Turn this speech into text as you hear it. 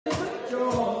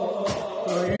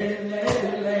joy in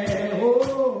that land.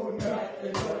 Oh,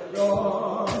 nothing but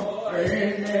joy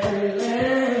in that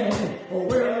land. Oh,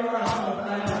 where I'm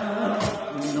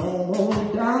bound. No more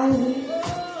dying.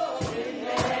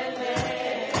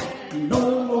 No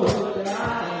more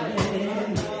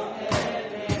dying.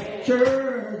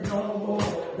 Church, no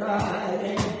more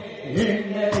dying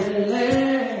in that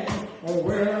land. Oh,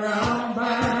 where I'm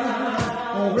bound.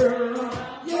 Oh, where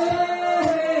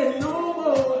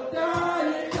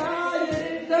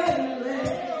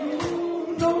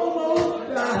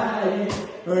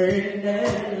in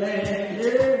that land,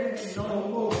 yeah, no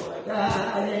more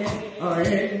dying.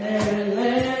 In that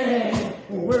land,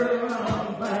 where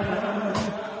I'm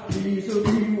bound, Jesus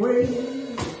be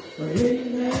waiting.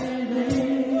 In that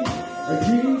land,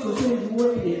 Jesus is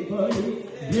waiting for you.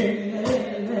 In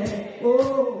that land,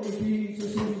 oh,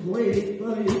 Jesus is waiting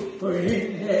for you. For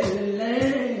in that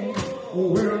land,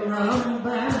 where I'm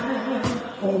bound,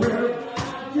 where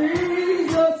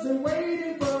Jesus is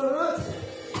waiting for us.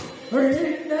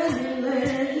 In that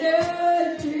land,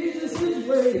 yeah, Jesus is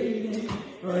waiting.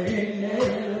 In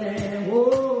that land,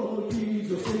 oh,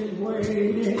 Jesus is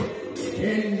waiting.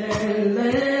 In that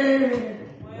land,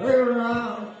 where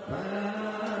I'm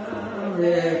found.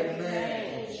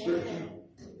 Amen.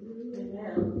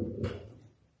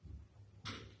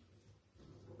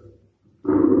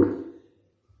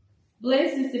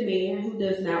 Blessed is the man who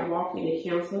does not walk in the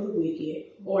counsel of the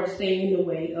wicked, or stand in the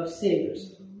way of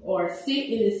sinners, or sit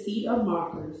in the seat of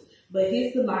mockers, but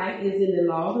his delight is in the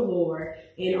law of the Lord,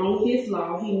 and on his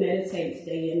law he meditates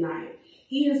day and night.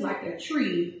 He is like a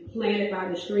tree planted by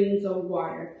the streams of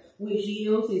water, which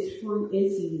yields its fruit in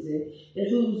season, and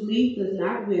whose leaf does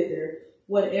not wither.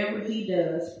 Whatever he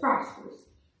does prospers.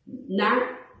 Not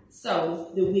so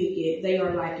the wicked, they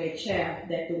are like a chaff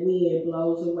that the wind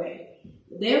blows away.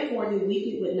 Therefore the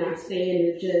wicked would not stand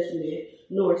in judgment,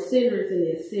 nor sinners in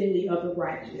the assembly of the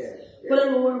righteous. For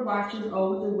the Lord watches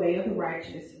over the way of the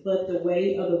righteous, but the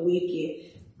way of the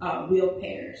wicked will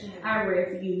perish. I read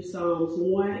for you Psalms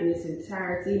 1 in its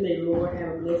entirety. May the Lord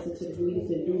have a blessing to the readers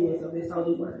and doers of his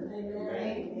holy word.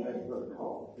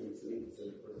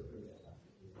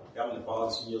 Heavenly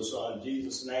Father, in your Son,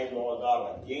 Jesus' name, Lord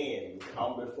God, again, we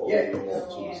come before you, Lord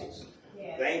Jesus.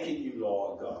 Thanking you,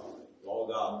 Lord God. Lord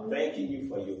God, thanking you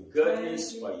for your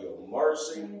goodness, for your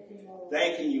mercy.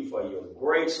 Thanking you for your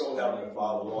grace, oh Heavenly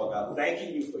Father, Lord God.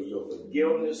 Thanking you for your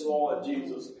forgiveness, Lord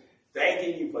Jesus.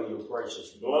 Thanking you for your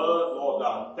precious blood, Lord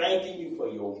God. Thanking you for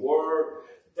your word.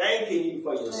 Thanking you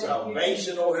for your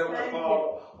salvation, oh Heavenly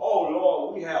Father. Oh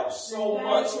Lord, we have so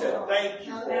much to thank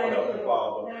you for, Heavenly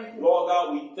Father. Lord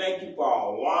God, we thank you for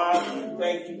our lives. We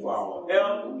thank you for our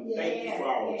health. We thank you for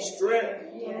our strength.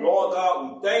 Lord God,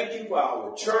 we thank you for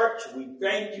our church. We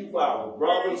thank you for our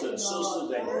brothers and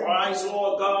sisters in Christ,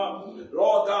 Lord God.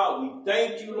 Lord God, we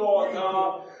thank you, Lord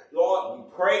God. Lord, we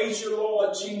praise you,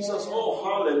 Lord Jesus. Oh,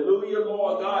 hallelujah,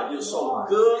 Lord God. You're so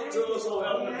good to us, oh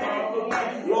Heavenly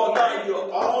Father. Lord God,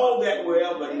 you're all that we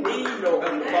ever need, oh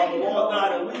Heavenly Father, Lord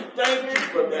God. And we thank you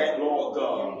for that, Lord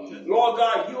God. Lord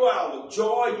God, you are our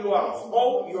joy. You are our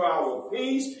hope. You are our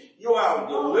peace. You are our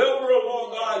deliverer,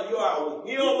 Lord God. You are our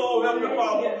healer, oh Heavenly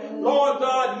Father. Lord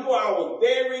God, you are our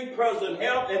very present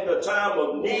help in the time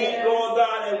of need, Lord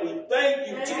God. And we thank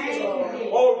you, Jesus.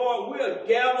 Oh Lord, we are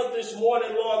gathered this morning,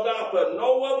 Lord God, for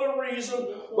no other reason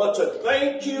but to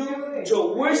thank you,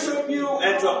 to worship you,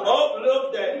 and to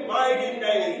uplift that mighty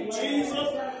name, Jesus.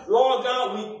 Lord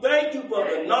God, we thank you for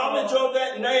the knowledge of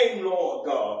that name, Lord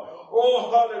God.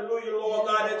 Oh, hallelujah, Lord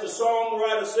God. As the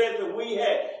songwriter said that we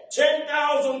had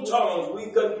 10,000 tongues,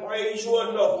 we couldn't praise you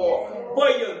enough for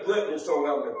your goodness, oh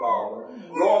Heavenly Father.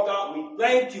 Lord God, we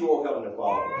thank you, oh Heavenly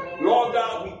Father. Lord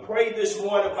God, we pray this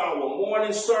morning for our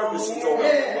morning services, oh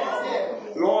Heavenly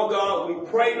Father. Lord God, we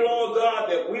pray, Lord God,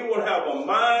 that we will have a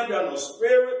mind and a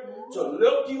spirit to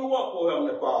lift you up, oh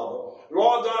Heavenly Father.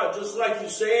 Lord God, just like you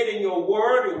said in your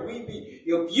word,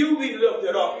 if you be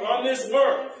lifted up from this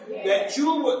earth, that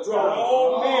you would draw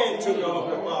all men to you,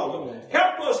 Heavenly Father.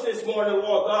 Help us this morning,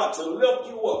 Lord God, to lift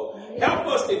you up. Help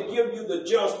us to give you the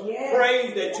just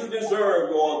praise that you deserve,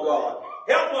 Lord God.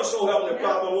 Help us, oh Heavenly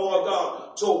Father, Lord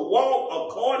God, to walk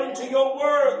according to your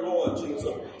word, Lord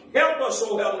Jesus. Help us,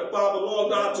 oh Heavenly Father,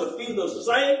 Lord God, to be the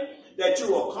saint that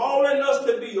you are calling us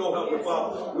to be, oh Heavenly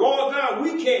Father. Lord God,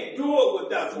 we can't do it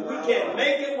without you. We can't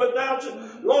make it without you.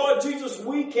 Lord Jesus,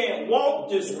 we can't walk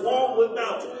this walk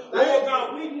without you. Lord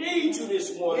God, we need you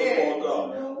this morning, Lord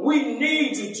God. We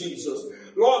need you, Jesus.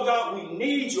 Lord God, we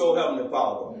need you, oh Heavenly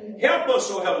Father. Help us,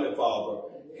 oh Heavenly Father.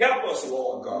 Help us,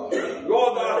 Lord God.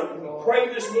 Lord God, we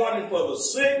pray this morning for the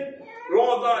sick.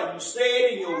 Lord God, you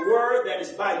said in your word that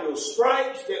it's by your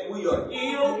stripes that we are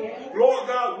healed. Lord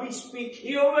God, we speak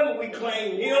healing. We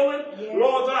claim healing.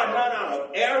 Lord God, not out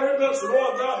of arrogance,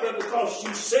 Lord God, but because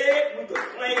you said we could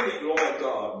claim it, Lord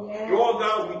God. Lord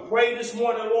God, we pray this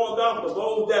morning, Lord God, for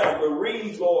those that are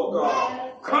bereaved, Lord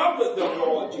God. Comfort them,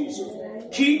 Lord Jesus.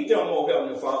 Keep them, oh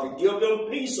Heavenly Father. Give them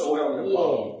peace, oh Heavenly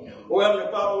Father. Oh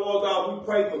Heavenly Father, Lord God, we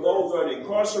pray for those who are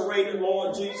incarcerated,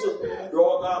 Lord Jesus.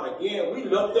 Lord God, again, we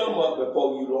lift them up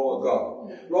before you, Lord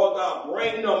God. Lord God,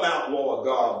 bring them out, Lord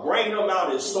God. Bring them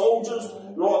out as soldiers,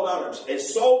 Lord God,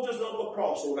 as soldiers of the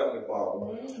cross, oh Heavenly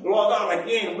Father. Lord God,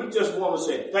 again, we just want to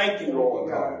say thank you, Lord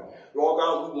God. Lord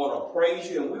God, we want to praise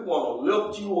you and we want to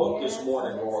lift you up this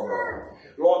morning, Lord God.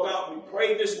 Lord God, we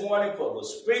pray this morning for the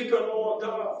speaker, Lord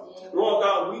God. Lord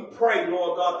God, we pray,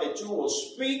 Lord God, that you will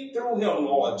speak through him,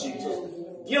 Lord Jesus.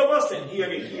 Give us an ear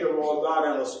to hear, Lord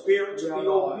God, and a spirit to be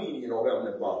obedient, oh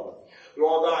Heavenly Father.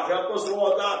 Lord God, help us,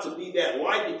 Lord God, to be that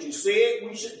light that you said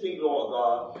we should be, Lord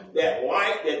God. That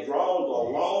light that draws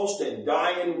a lost and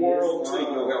dying world to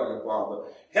you, Heavenly Father.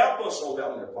 Help us, oh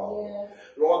Heavenly Father.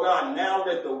 Lord God, now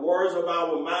let the words of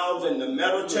our mouths and the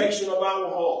meditation of our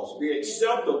hearts be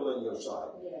acceptable in your sight.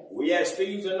 We ask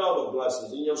these and other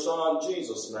blessings in your Son,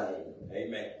 Jesus' name.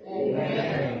 Amen.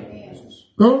 Amen.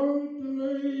 Go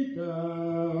lay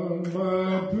down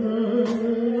my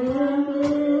burden.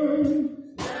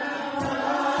 Down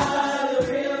by the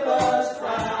river's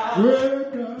side.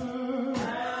 Down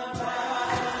by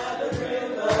the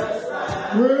river's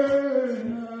side.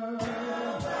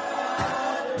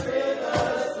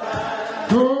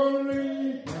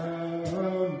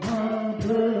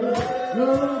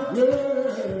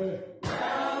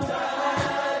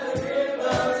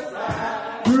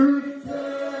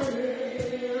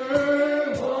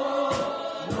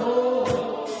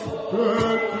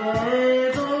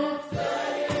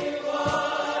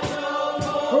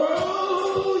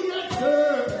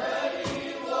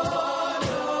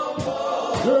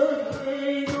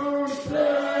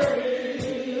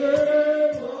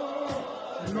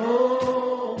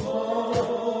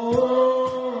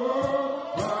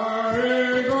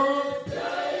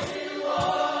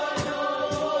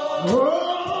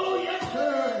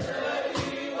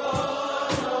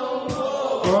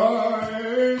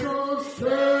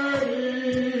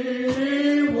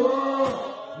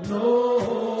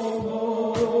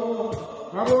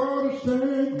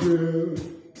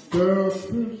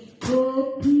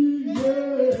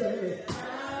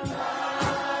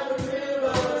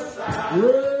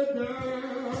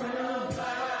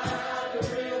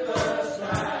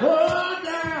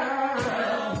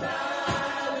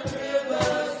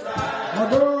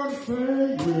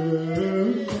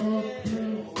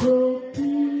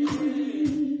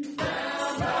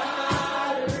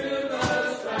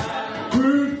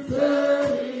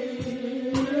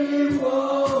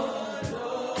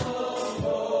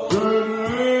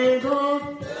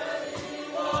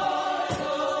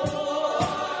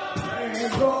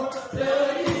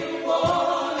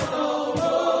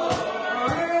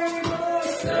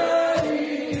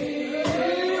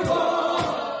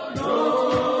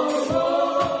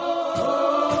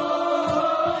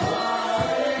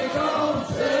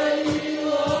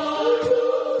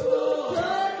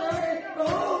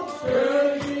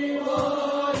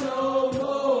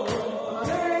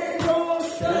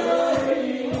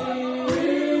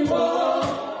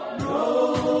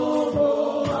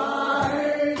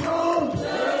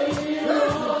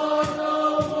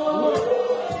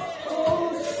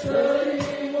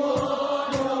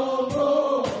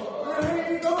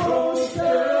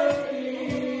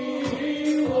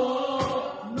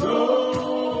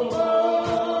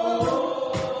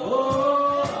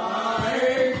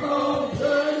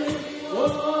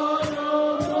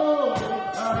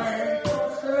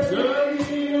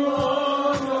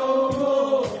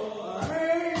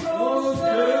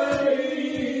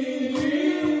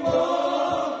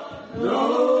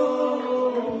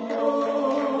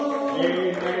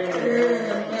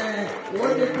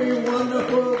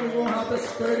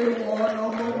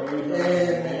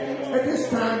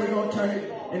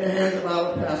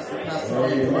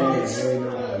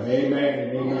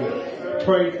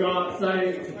 Praise God,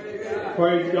 saints.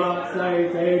 Praise God,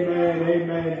 saints. Amen.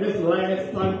 Amen. This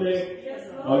last Sunday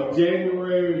of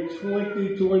January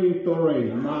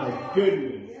 2023. My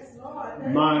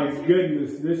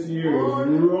goodness. This year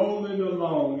is rolling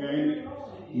along, ain't it?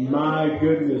 My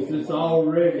goodness. It's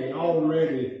already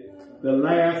the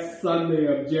last Sunday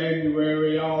of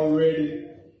January already.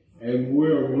 And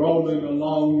we're rolling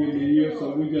along in the year.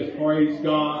 So we just praise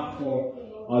God for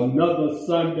another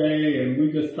Sunday, and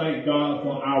we just thank God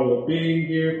for our being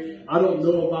here. I don't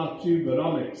know about you, but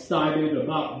I'm excited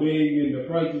about being in the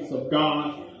presence of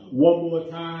God. One more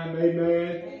time,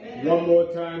 amen. One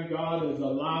more time, God has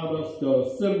allowed us to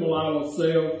assemble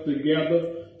ourselves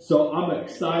together. So I'm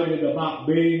excited about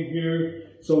being here.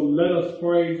 So let us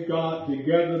praise God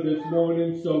together this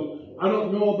morning. So I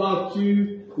don't know about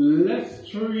you. Let's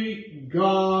treat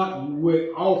God with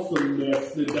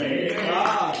awesomeness today.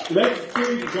 Let's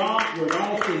treat God with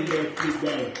awesomeness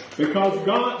today. Because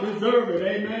God deserves it.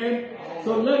 Amen.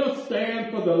 So let us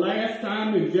stand for the last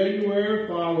time in January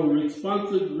for our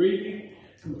responsive reading,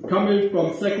 coming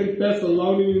from 2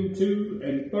 Thessalonians 2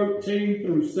 and 13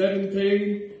 through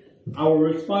 17. Our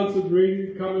responsive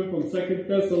reading coming from 2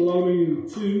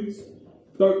 Thessalonians 2,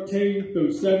 13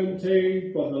 through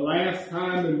 17 for the last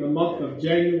time in the month of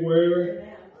January.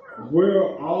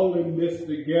 We're all in this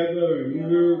together, and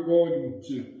we're going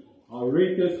to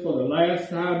read this for the last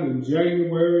time in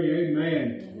January.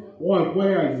 Amen. Boy,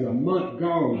 where is the month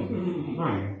gone?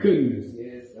 My goodness.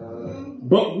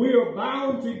 But we are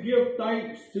bound to give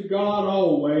thanks to God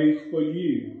always for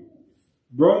you,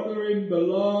 brethren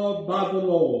beloved by the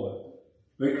Lord,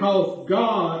 because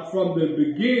God from the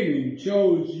beginning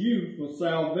chose you for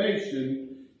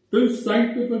salvation through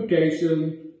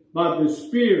sanctification by the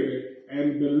Spirit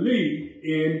and belief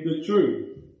in the truth.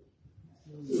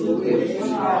 To which we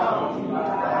call you by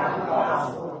the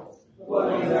gospel, for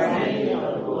the name of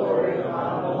the glory of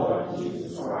our Lord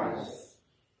Jesus Christ.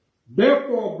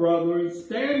 Therefore, brothers,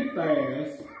 stand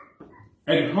fast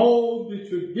and hold the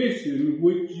tradition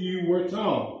which you were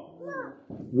taught,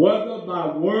 whether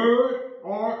by word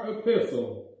or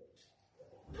epistle.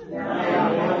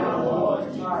 Now the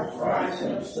Lord Jesus Christ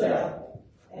himself,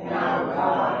 and our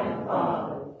God and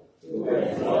Father, who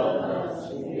has loved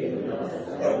us and given us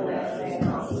everlasting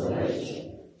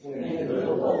consolation in the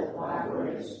hope by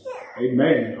grace.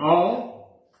 Amen. All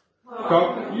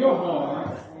comfort your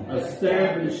heart,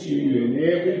 establish you in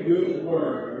every good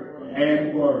word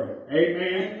and word.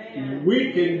 Amen.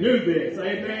 We can do this.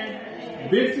 Amen.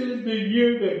 This is the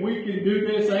year that we can do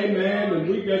this. Amen. And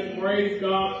we just praise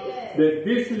God that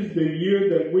this is the year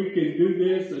that we can do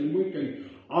this, and we can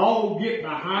all get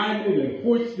behind it and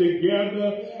push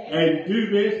together and do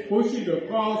this, push it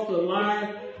across the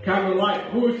line, kind of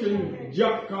like pushing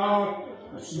jump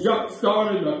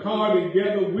starting a car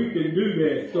together. We can do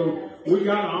this. So we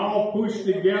got to all push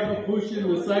together, push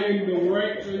in the same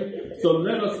direction. So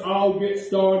let us all get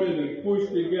started and push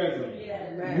together.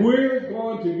 We're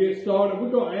going to get started. We're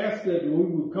going to ask that we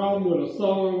would come with a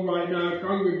song right now, a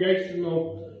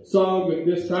congregational song at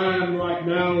this time right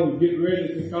now, and get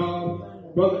ready to come.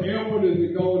 Brother Elwood, is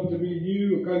it going to be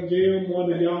you or Jim?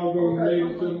 One of y'all going to lead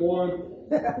us in one?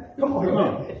 Come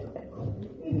on.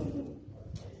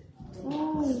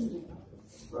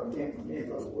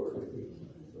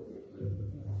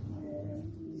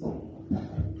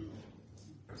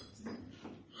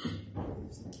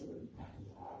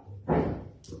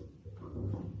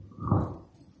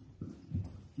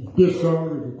 This song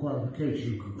is a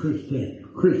qualification for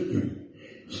Christian.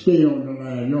 Stay on the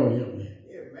line. Y'all help me.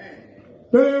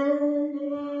 Stay on the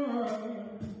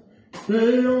line.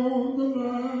 Stay on the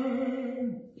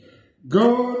line.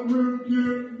 God will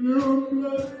give you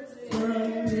blessing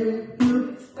if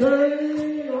you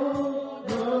stay on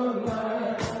the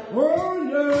line. Oh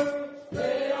yeah.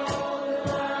 Stay on the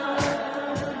line.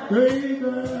 Stay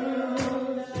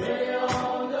there. Stay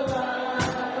on the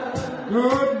line.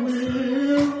 God will give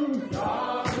you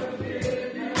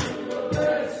the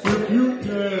blessing if you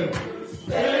can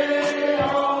stay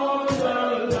on the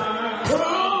line.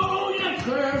 Oh yes,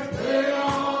 sir. Stay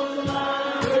on the line.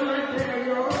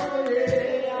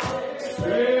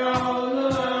 Stay on the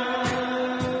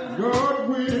line. God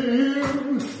will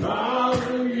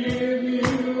give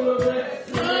you a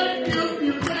blessing if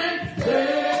you can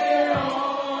stay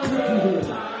on the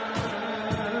line.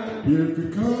 If you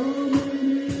come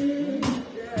in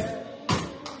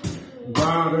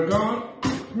by the God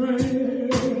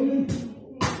praying,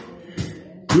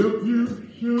 if you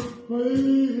should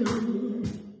fail,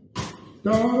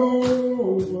 start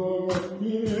over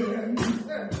again.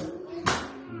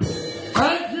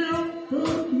 As you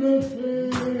put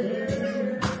nothing,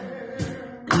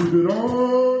 keep it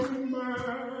all in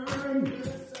mind.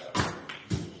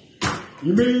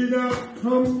 You may not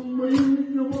come when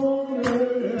you want it.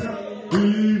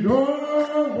 He's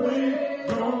always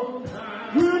on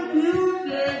time. If you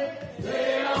just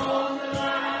stay on the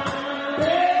line,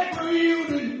 pray for you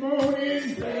this morning.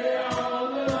 Stay on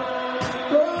the line.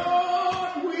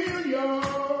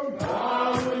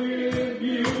 God will give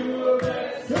you a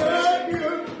blessing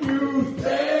if you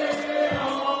stay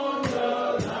on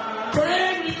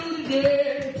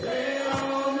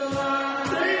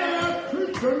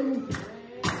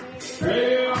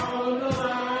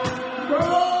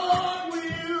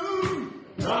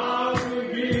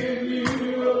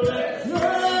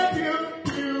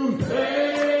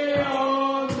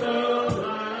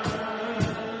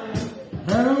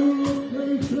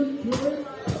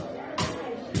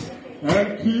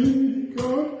and keep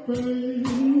on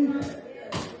faith.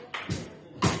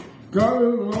 God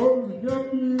will always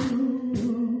help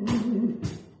you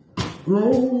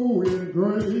grow in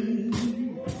grace.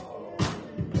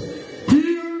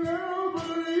 He'll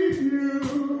never leave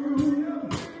you,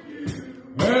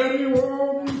 and he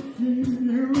won't leave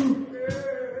you.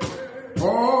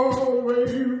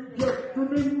 Always just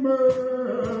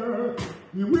remember,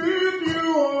 he's with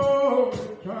you all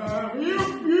the time.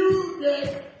 If you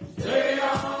just stay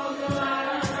on the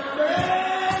line,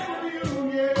 stay with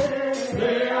you, yeah.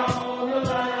 Stay on the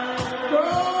line.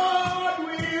 God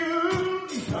will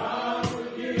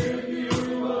give you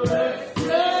a blessing.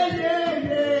 Yeah, yeah,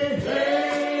 yeah.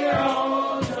 Stay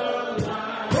on the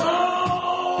line.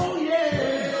 Oh, yeah.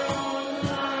 Stay on the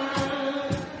line.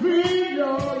 Please,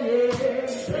 oh, yeah.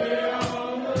 Stay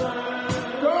on the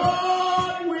line.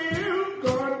 God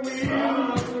will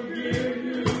give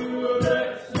you a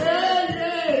blessing. Yeah,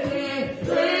 yeah, yeah.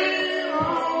 Stay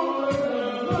on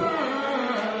the line.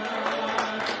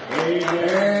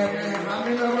 Amen. How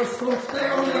many of us will stay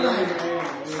on the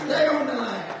line? Stay on the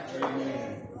line.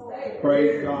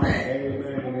 Praise God.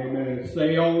 Amen. Amen.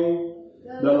 Stay on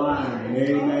the line.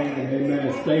 Amen.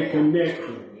 Amen. Stay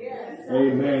connected.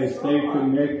 Amen. Stay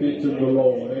connected to the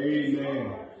Lord.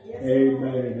 Amen.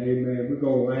 Amen. Amen. We're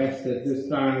going to ask at this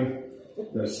time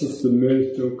that Sister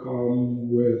Minister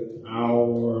come with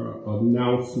our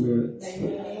announcements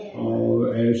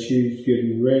as she's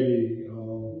getting ready.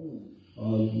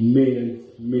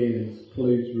 Men,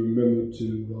 please remember to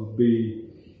be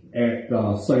at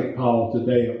St. Paul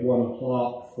today at 1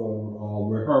 o'clock for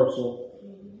rehearsal.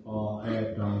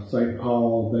 At St.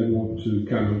 Paul, they want to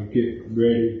kind of get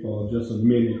ready for just a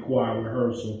mini choir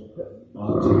rehearsal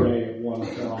today at 1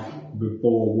 o'clock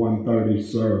before 1:30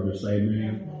 service.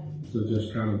 Amen. So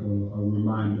just kind of a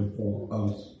reminder for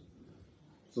us.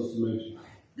 Sister Mitchell.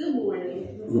 Good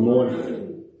morning. Good morning.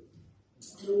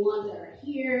 To the ones that are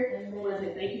here, the ones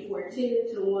that thank you for attending,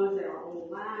 to the ones that are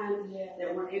online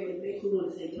that weren't able to make, we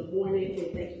want to say good morning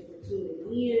and thank you for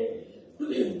tuning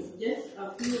in. Just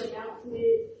a few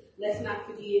announcements. Let's not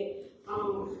forget,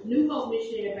 New Hope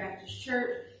Missionary Baptist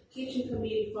Church Kitchen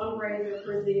Committee fundraiser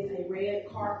presents a red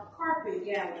carpet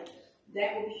gala.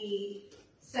 That will be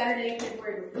Saturday,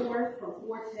 February the 4th from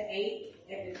 4 to 8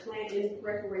 at the Clanton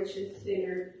Recreation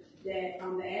Center. That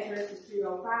the address is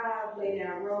 305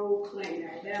 Laydown Road, Clanton,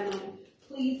 Alabama.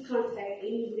 Please contact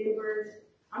any members.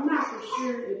 I'm not for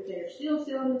sure if they're still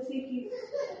selling the tickets.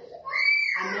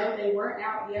 I know they were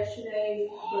out yesterday,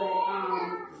 but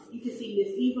you can see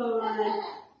Miss Yvonne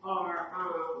or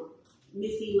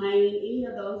Miss Elaine, any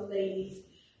of those ladies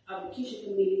of the kitchen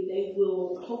committee. They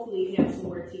will hopefully have some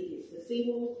more tickets. The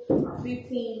single are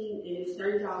 $15 and it's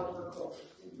 $30 per course.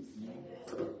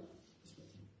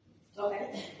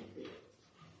 Okay.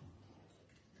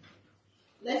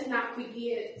 Let's not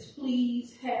forget,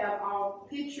 please have all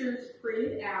pictures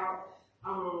printed out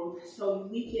so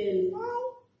we can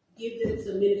give them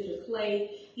to Minister Clay.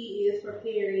 He is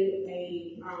preparing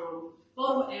a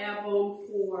photo album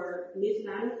for Miss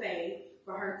Nina Faye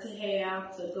for her to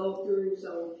have to go through.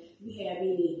 So if we have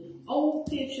any old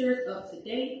pictures,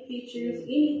 up-to-date pictures,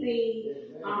 anything,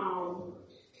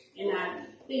 and I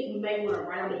think we may want to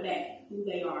write on the back who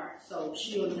they are so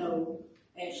she'll know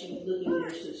as she's looking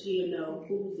at it, so she'll know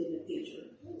who's in the picture.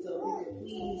 So if you could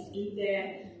please do that,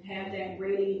 have that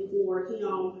ready for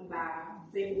him by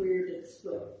February the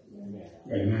 12th.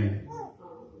 Amen.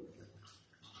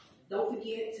 Don't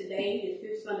forget, today is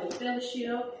Fifth Sunday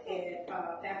Fellowship at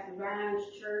Pastor Vine's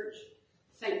Church,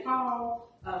 St. Paul.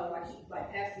 Like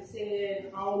Pastor said,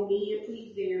 all men,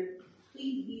 please be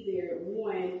there at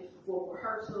 1 for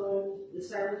rehearsal. The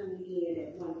service will begin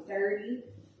at 1:30.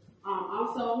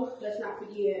 Also, let's not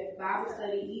forget Bible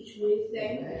study each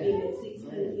Wednesday beginning at 6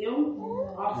 p.m.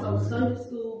 Also, Sunday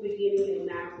school beginning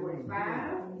at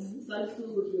 9:45. Sunday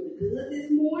school was really good this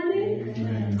morning.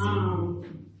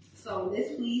 So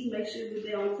let's please make sure we're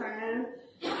there on time.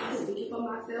 I speak for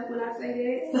myself when I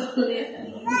say that. So let's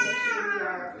please make sure we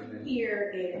are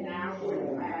here at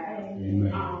 9:45.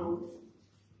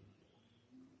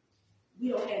 We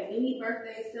don't have any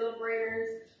birthday celebrators,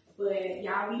 but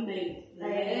y'all, we made it.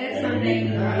 Last Sunday,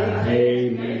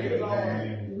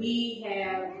 we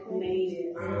have made it.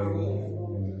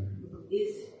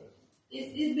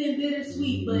 It's been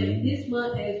bittersweet, but this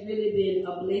month has really been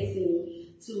a blessing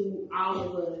to all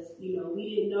of us. You know, we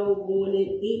didn't know going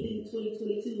into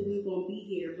 2022 we were going to be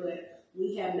here, but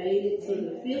we have made it to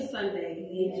the 5th Sunday in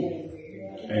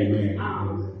January. Amen.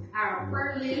 Our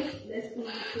prayer list, let's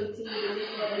please continue to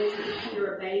lift up Miss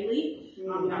Kira Bailey.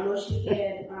 I know she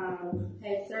had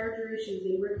surgery. She was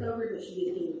in recovery, but she is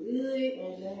doing good.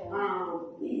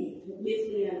 Miss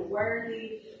Leanna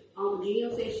Worthy.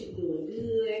 Jill said she's doing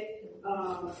good.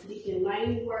 Deacon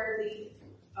Lane Worthy.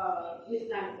 Miss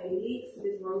Natalie Felix.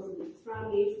 Miss Rosalie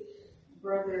Thomas.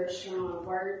 Brother Sean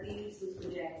Worthy. Sister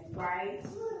Jackie Rice.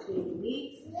 Queen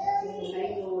Nix. Sister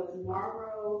May Lawrence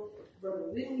Morrow.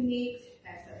 Brother Whitney Nix.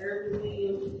 Pastor Irvin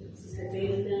Williams. Sister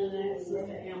Betty Nunn.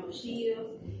 Sister Alma Shields.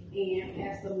 And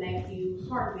Pastor Matthew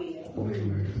Harville.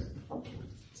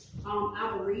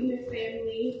 Our bereavement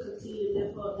family continue to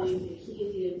lift up the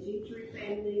McKenzie and Gentry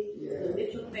family, the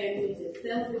Mitchell family, the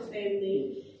Selfridge family.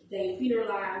 They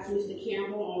funeralized Mr.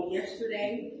 Campbell on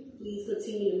yesterday. Please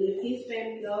continue to lift his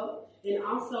family up. And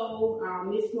also,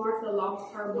 Miss Martha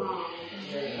lost her mom.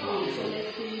 So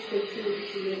let's please continue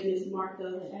to lift Miss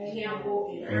Martha Campbell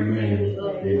and her family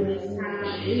up during this time.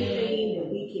 Anything that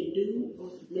we can do,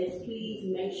 let's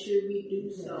please make sure we do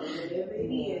so, whatever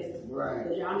it is.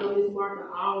 Because y'all know Miss Martha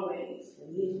always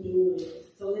is doing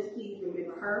it. So let's please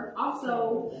remember her.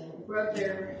 Also,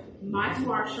 Brother Mike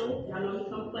Marshall, y'all know he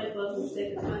come play for us on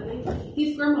second Sunday.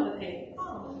 His grandmother passed.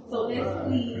 So let's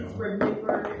please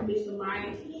remember Mr.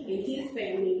 Mike and his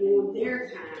family during their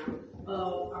time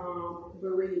of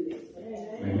bereavement.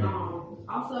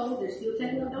 Also, they're still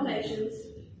taking up donations.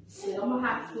 Selma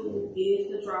High School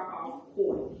is the drop-off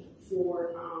point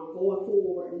for going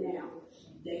forward now.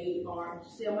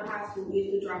 Selma High School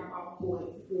is the drop-off point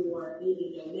for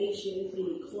any donations,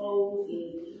 any clothes,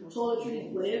 any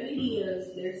toiletries, whatever it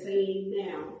is they're saying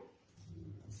now.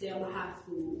 Selma High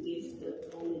School is the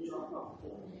only drop-off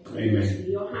point. Amen.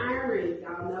 Still hiring.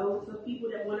 Y'all know some people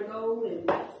that want to go and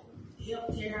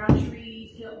help tear out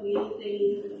trees, help with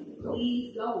anything.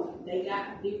 Please go. They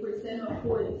got different setup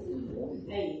points.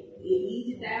 Hey, it's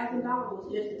easy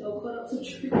 $1,000 just to go cut up some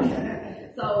trees.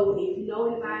 So if you know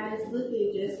anybody that's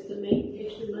looking just to make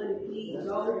extra money, please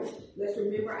go. Let's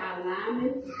remember our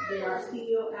linemen. They are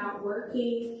still out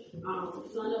working from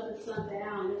sun up and sun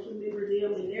down. Let's remember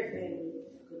them and their families.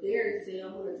 They're in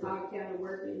Selma and Todd County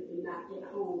working and not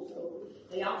at home. So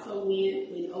they also went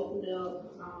and opened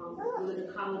up one of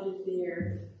the colleges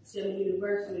there, Selma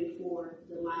University, for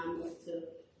the linemen to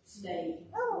stay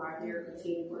while they're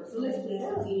continuing work. So let's please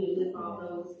continue to lift all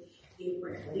those in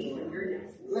prayer. These are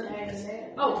your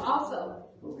announcements. Oh, also,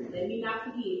 let me not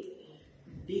forget,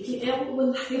 Deacon Edward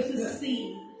would like to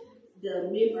see the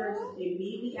members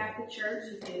immediately after church.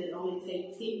 He said it only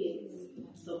takes 10 minutes.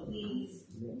 So please,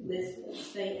 let's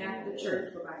stay after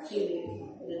church for about 10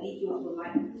 minutes. The deacons would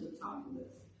like to talk to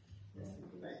us.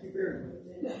 Thank you very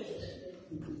much.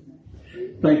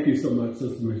 Thank you so much,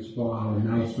 Sister Mitchell, for our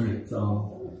announcements.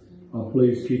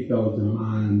 Please keep those in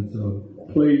mind.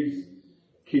 Please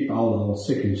keep all our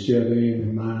sick and shed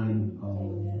in mind.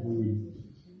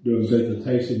 We were doing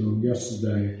visitation on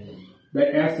yesterday.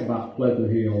 They ask about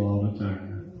Pleasant Hill all the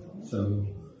time. So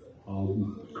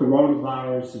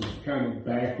coronavirus is kind of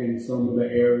back in some of the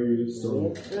areas.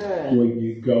 So when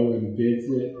you go and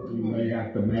visit, you may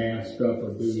have to mask up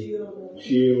or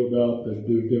shield up and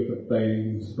do different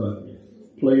things. But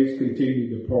please continue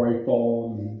to pray for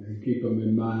them and keep them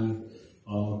in mind.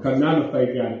 Because none of they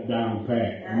got it down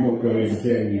pat. I'm going to go ahead and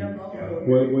tell you.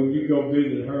 When you go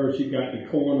visit her, she got the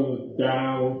corner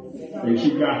down and she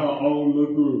got her own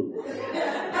little group.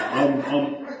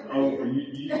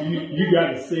 You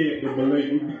got to see it to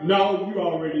believe. No, you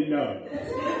already know.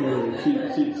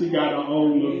 She got her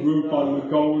own little group on the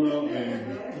corner,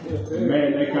 and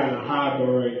man, they kind of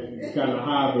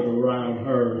hybrid around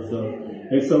her. So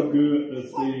it's so good to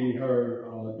see her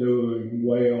doing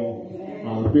well.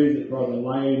 Visit Brother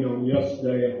Lane on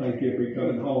yesterday. I think he'll be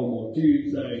coming home on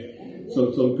Tuesday.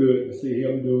 So good to see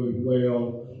him doing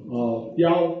well.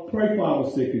 Y'all pray for our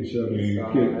sick and shut in.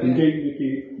 Continue to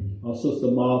keep our Sister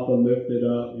Martha lifted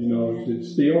up. You know, it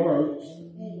still hurts.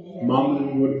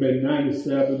 Mama would have been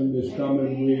 97 this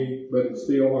coming week, but it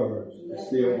still hurts. It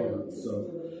still hurts.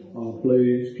 So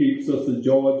please keep Sister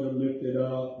Georgia lifted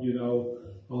up. You know,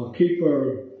 keep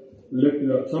her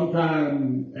lifted up.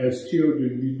 Sometimes as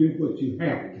children, you do what you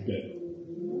have to do.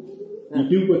 You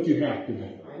do what you have to do.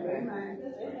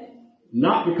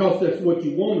 Not because that's what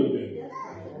you want to do.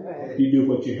 You do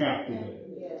what you have to do.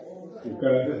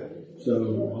 Okay?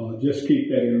 So just keep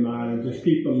that in mind. Just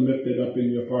keep them lifted up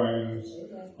in your prayers.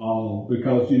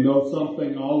 Because you know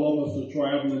something, all of us are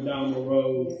traveling down the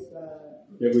road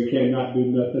that we cannot do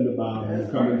nothing about.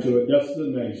 We're coming to a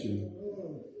destination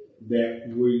that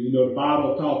the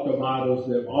Bible talked about us,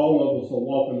 that all of us are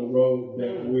walking the road,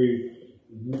 that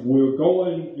we're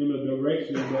going in a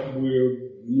direction that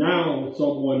now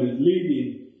someone is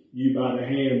leading you by the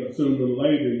hand, but sooner or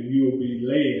later you'll be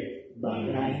led by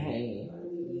the hand.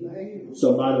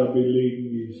 Somebody will be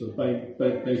leading you, so think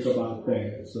about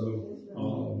that. So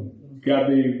got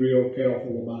to be real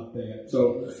careful about that.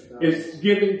 So it's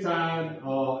giving time.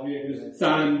 It's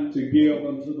time to give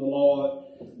unto the Lord.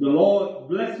 The Lord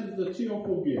blesses the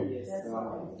cheerful giver.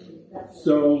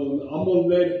 So I'm going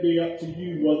to let it be up to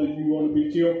you whether you want to be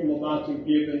cheerful about your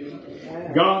giving.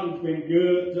 God has been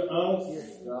good to us.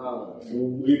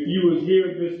 If you was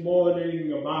here this morning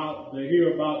to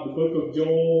hear about the book of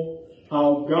Joel,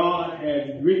 how God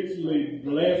has richly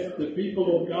blessed the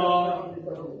people of God,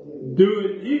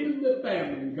 even the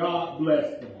family, God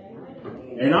blessed them.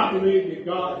 And I believe that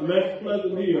God blessed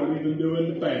Pleasant Hill even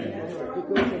during the famine.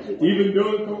 Even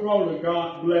during Corona,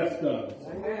 God blessed us.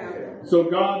 So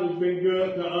God has been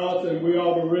good to us, and we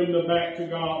ought to render back to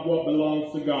God what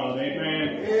belongs to God.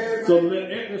 Amen. So at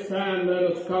this time, let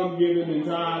us come giving in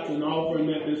tithes and offering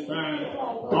at this time.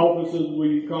 Officers, will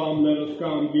you come? Let us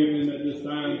come giving at this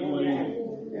time, please.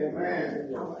 Amen.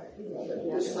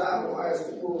 This time, I'll ask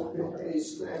the pulpit,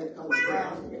 please stand and come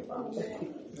down.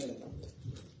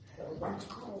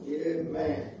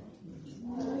 Amen.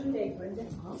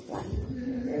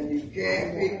 And you can't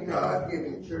be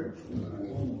God-given, church.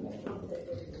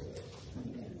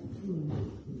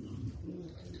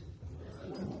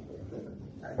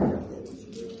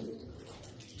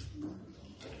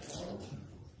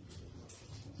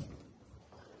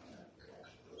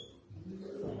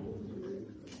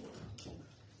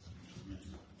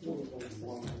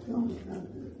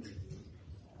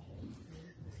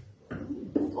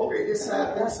 Okay, this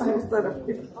side.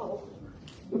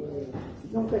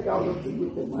 Don't take all of the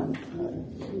with the money.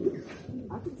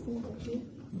 I can see that here.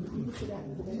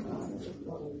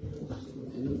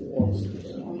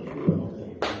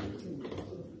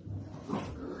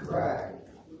 Right.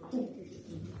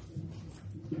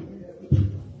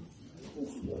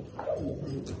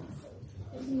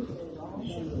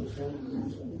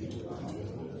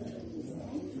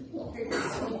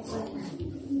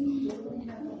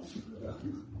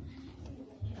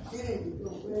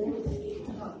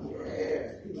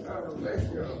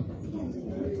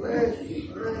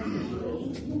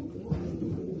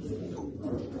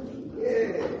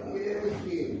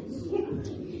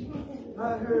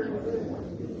 I heard it.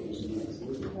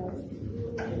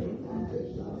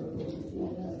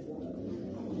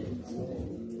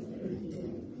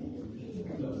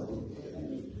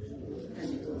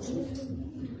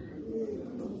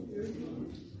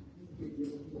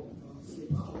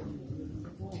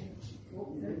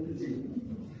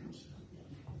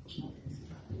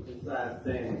 That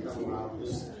thing come out.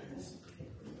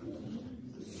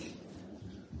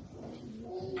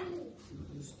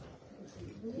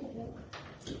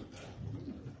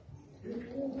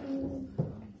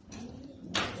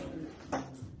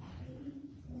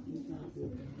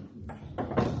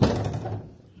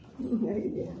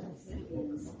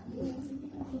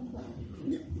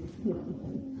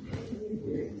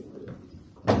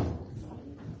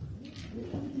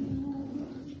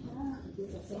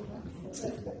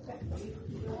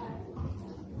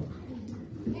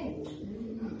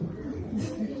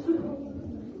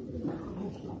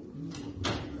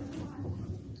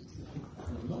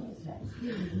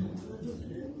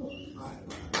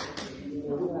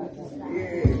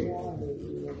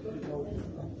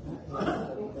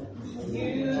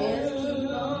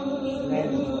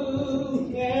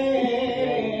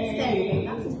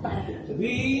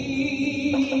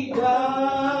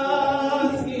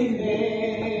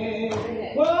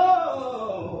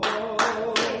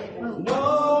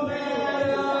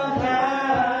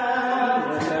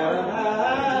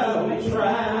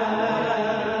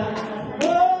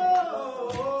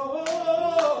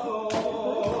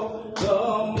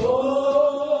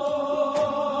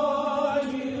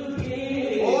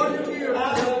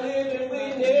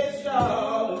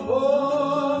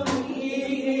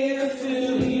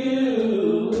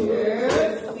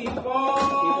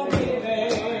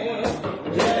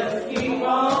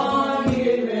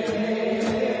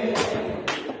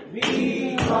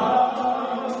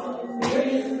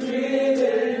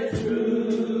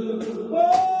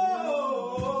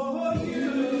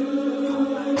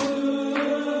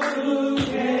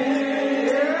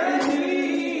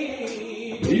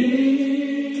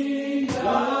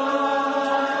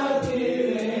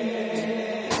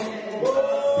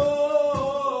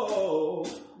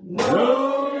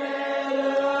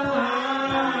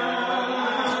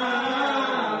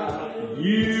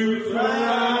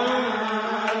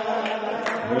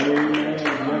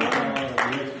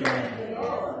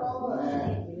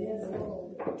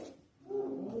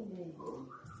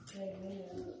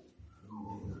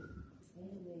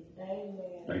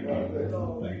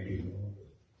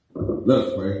 Let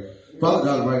us pray. Father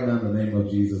God, right now in the name of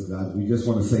Jesus, God, we just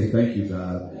want to say thank you,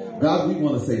 God. God, we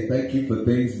want to say thank you for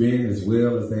things being as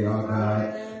well as they are,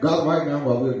 God. God, right now,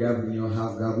 while we're gathered in your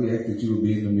house, God, we ask that you will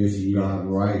be in the midst of God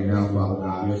right now, Father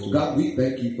God. God, we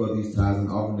thank you for these tithes and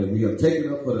offering that we have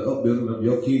taken up for the upbuilding of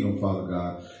your kingdom, Father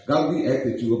God. God, we ask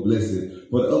that you will bless it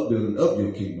for the upbuilding of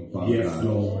your kingdom, Father God.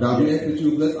 Lord. God, we ask that you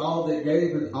will bless all that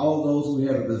gave and all those who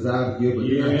have a desire to give, but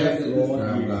do not have it this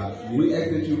time, God. We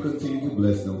ask that you continue to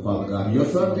bless them, Father God. In your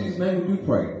Son, Jesus' name, we do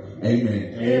pray.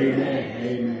 Amen. Amen.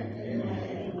 Amen.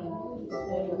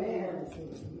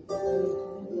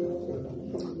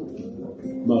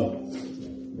 Mother.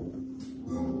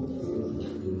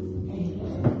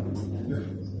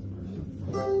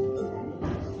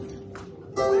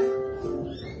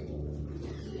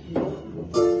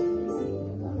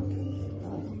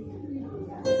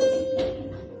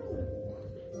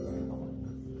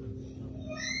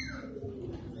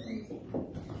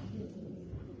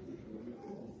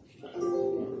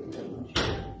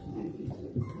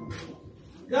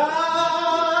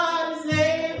 God is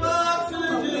able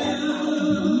to do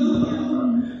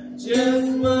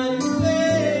just what He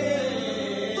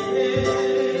said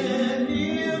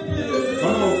He'll do.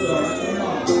 Come on, sir. Come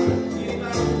on.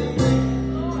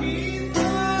 He's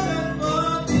gonna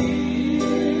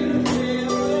fulfill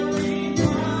every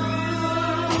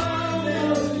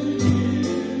promise to you.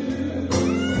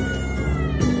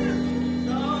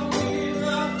 Don't give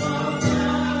up on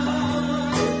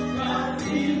God, 'cause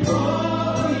He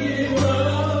won't give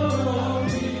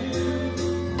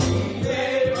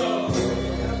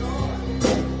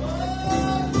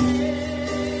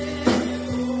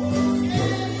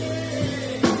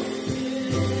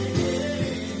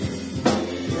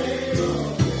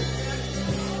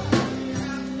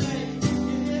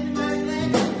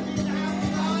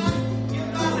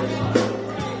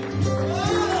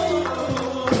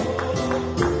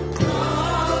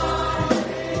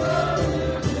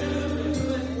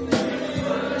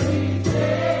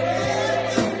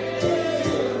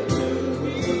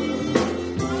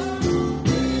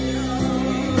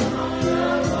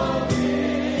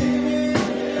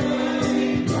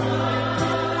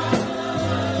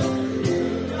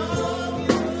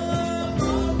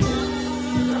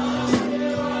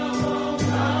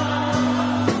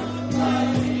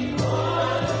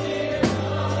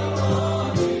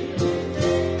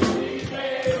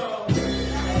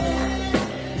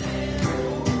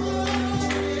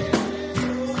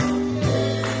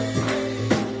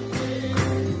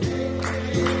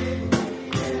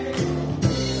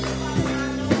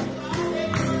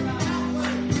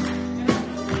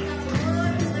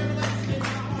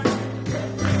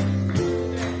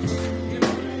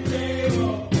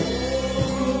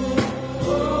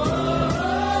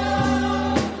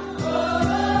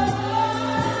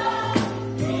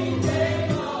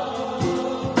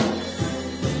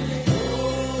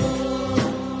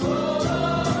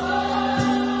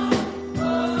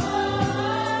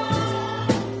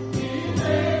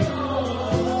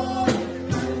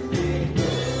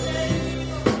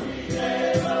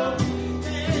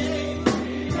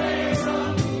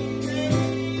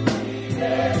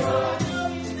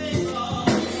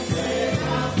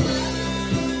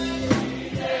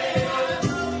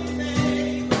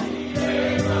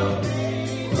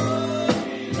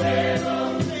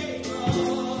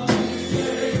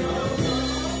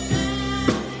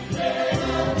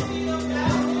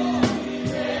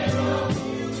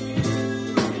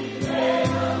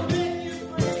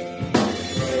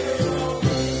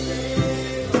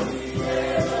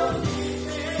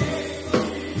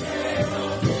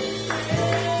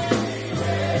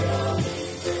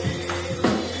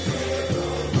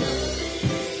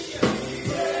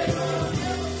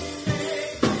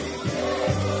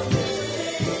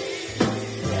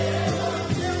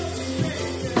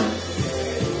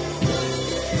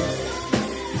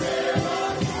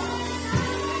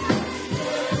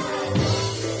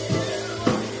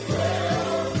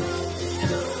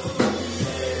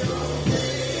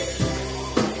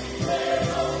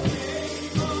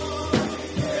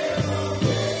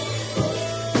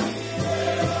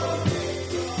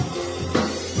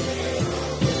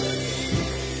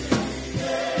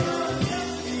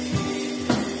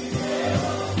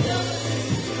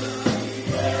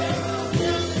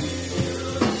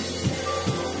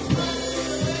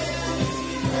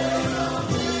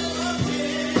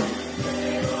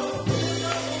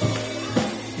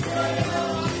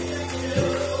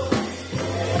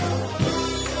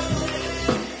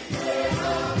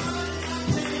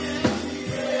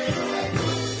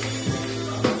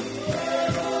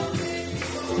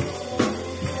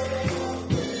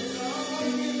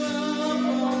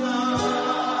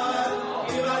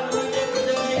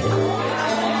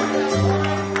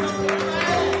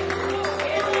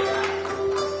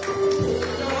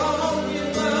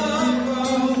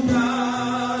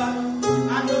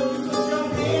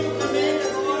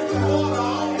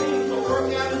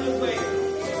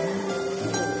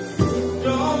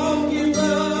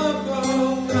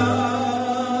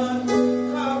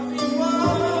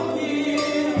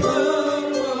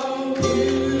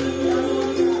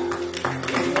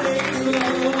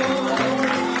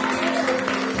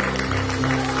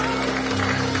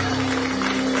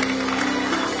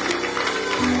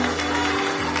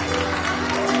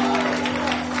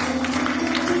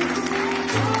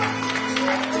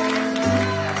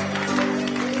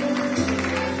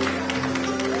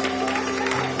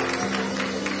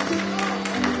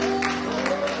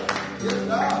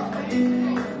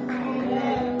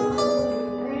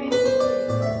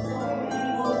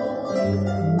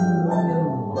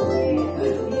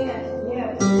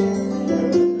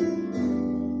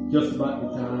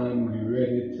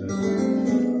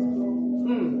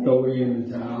throw in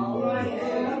the towel.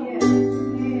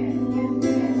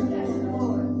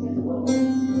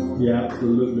 You're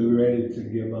absolutely ready to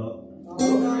give up.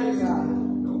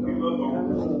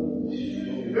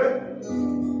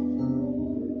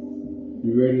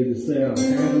 You ready to say, I've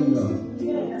had enough?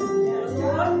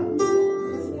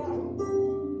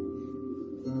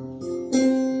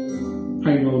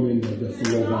 Hang on in there just a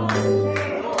little while.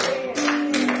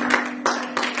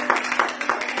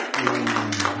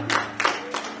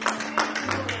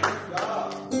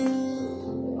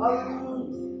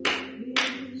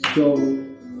 So,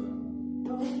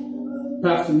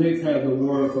 Pastor Nick has a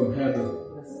word from heaven.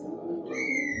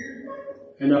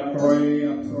 And I pray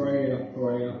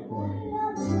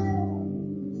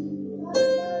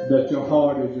that your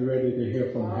heart is ready to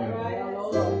hear from heaven.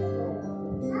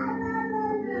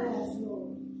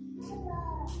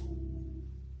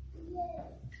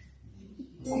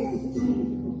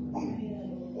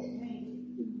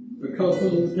 Because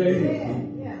of the days,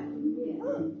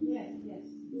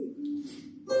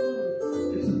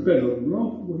 this has been a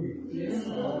rough week.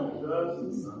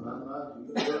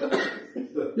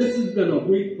 This has been a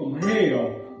week from hell.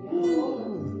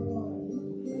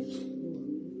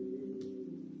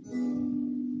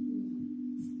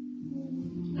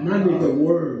 And I need a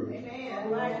word.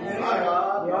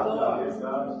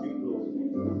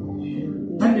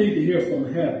 I need to hear from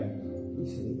heaven.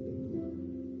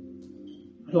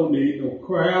 I don't need no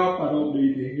crap. I don't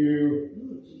need to hear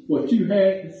what you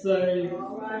had to say.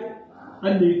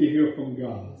 I need to hear from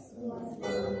God.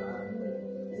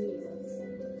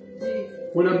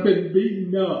 When I've been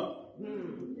beaten up,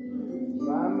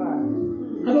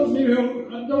 I don't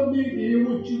need to hear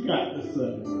what you got to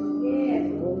say.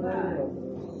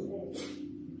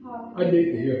 I need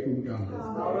to hear from God.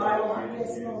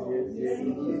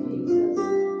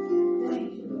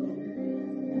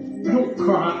 I don't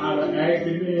cry out of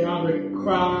agony. I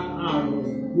cry out of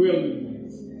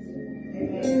willingness.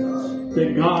 Say,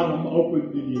 God, I'm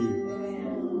open to you.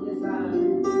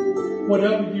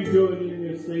 Whatever you're doing in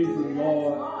this season,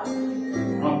 Lord,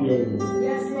 I'm yours.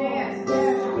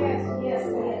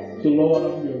 So, Lord,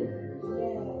 I'm yours.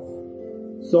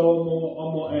 So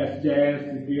I'm going to ask Jazz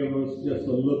to give us just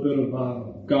a little bit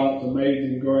about God's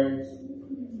amazing grace.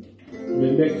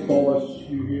 The next voice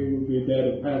you hear will be that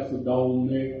of Pastor Dawn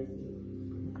Nick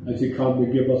as he comes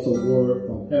to give us a word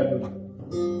from heaven.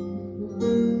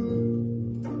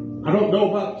 I don't know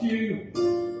about you,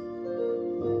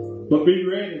 but be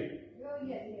ready.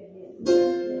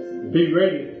 Be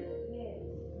ready.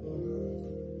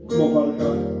 Come on, Brother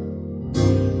God.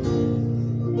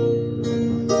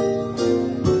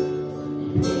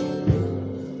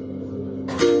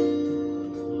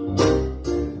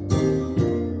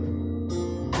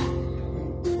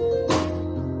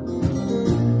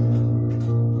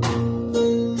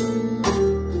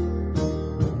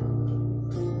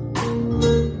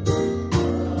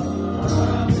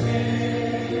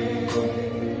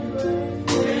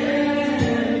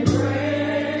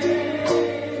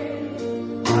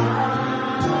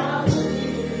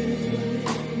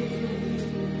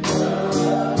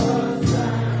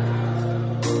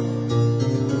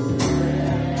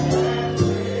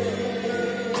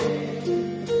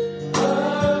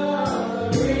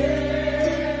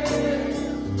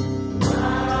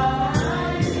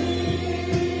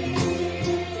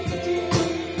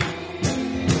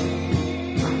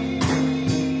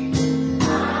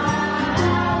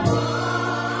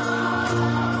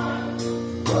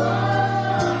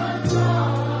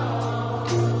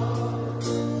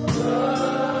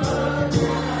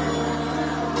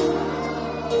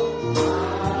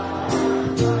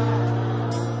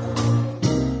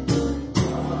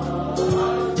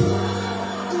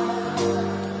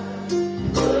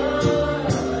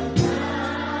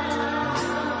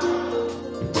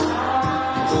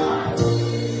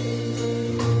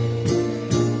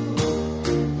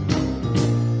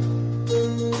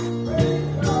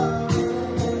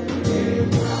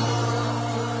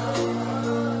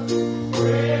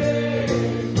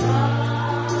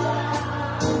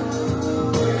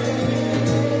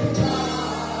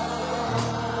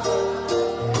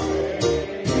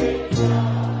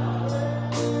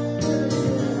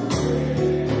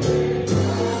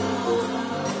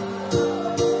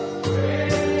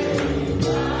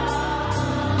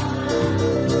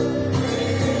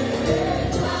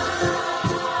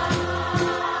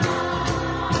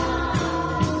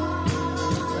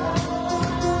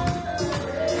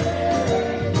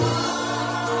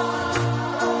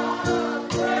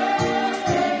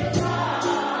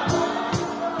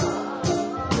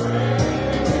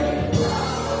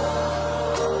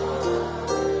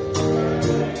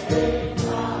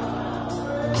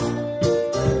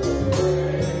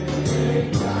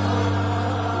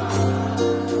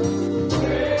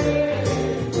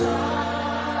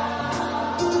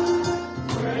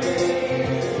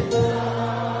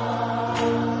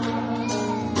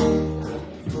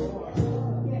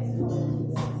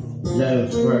 Let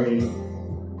us pray.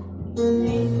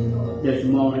 This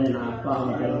morning, our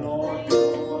Father and our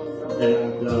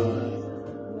God,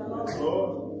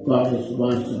 Father,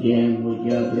 once again we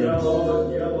gather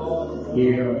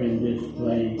here in this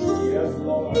place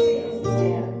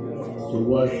to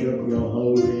worship your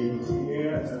holy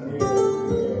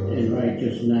and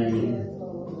righteous name.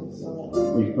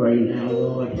 We pray now,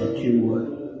 Lord, that you would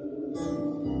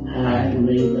hide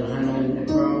me behind the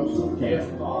cross of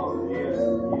Calvary.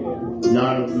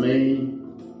 Not of me,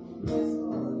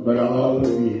 but all of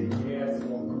you.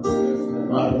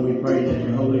 Father, we pray that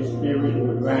the Holy Spirit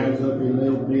would rise up and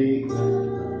live big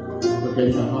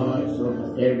within the hearts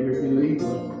of every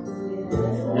believer,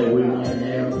 that we might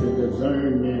have the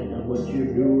discernment of what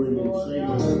you're doing and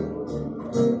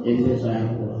saying in this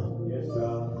hour.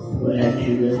 We ask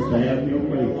you to have your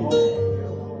way today.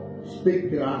 Speak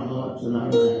to our hearts and our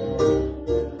lives.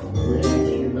 We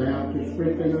ask you now to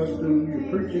strengthen us through the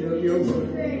preaching of your word.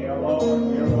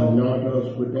 Anoint us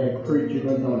with that preaching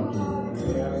anointing.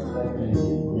 And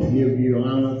we give you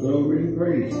honor, glory, and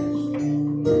praise.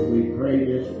 We pray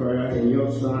this prayer in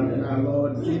your Son and our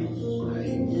Lord Jesus'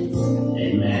 name.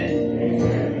 Amen.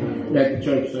 Amen. Let the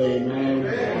church say amen.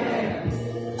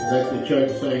 Let the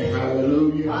church say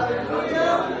hallelujah.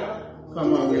 Hallelujah.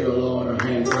 Come on, give the Lord a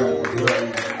hand clap of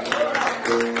praise.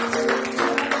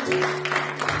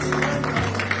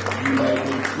 You may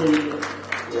be seated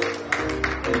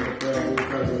in the presence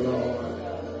of the Lord.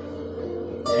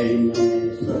 Amen.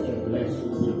 It's such a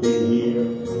blessing to be here.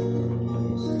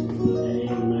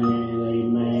 Amen.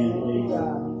 Amen. We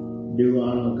do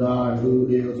honor God, who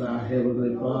is our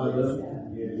Heavenly Father.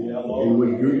 And we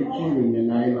greet you in the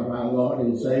name of our Lord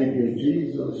and Savior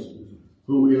Jesus,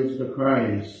 who is the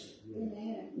Christ.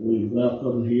 We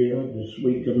welcome here the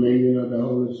sweet communion of the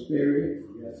Holy Spirit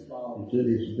to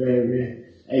this very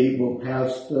able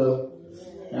pastor,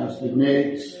 Pastor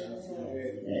Nix.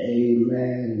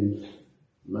 Amen.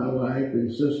 My wife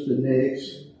and Sister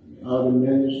Nix, all the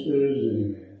ministers,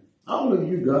 and all of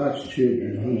you God's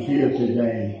children who's here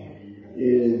today. It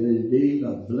is indeed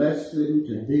a blessing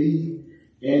to be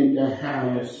in the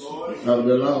house of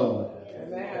the Lord.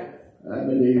 Amen. I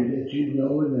believe that you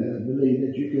know, and I believe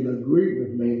that you can agree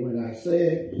with me when I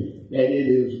say that it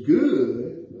is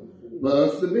good for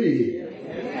us to be here.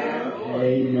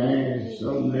 Amen.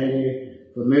 So many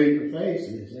familiar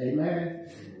faces. Amen.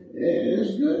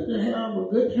 It's good to have a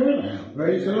good turnout.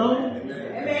 Praise the Lord.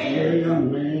 Amen.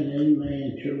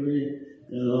 Amen. Truly,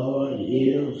 the Lord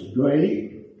is great.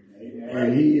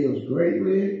 And he is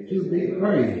greatly to be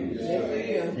praised.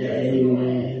 Amen.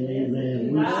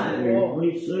 Amen. We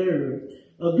serve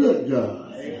a good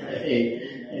God. Amen.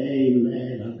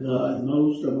 A God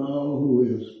most of all who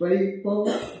is faithful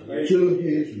to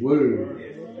his word.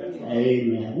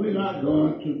 Amen. We're not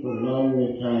going to prolong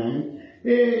the time.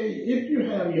 If you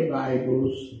have your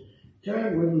Bibles,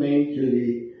 turn with me to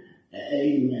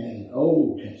the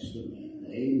Old Testament.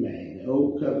 Amen. The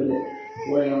Old Covenant,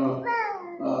 where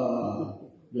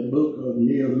the book of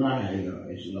Nehemiah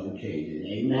is located.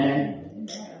 Amen.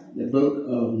 The book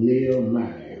of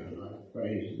Nehemiah.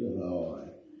 Praise the Lord.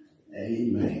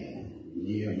 Amen.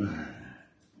 Nehemiah.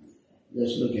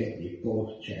 Let's look at the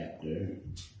 4th chapter.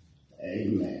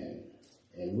 Amen.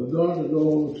 And we're going to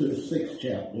go over to the 6th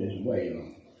chapter as well.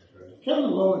 Tell the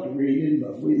Lord to read it,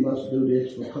 but we must do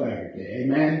this for clarity.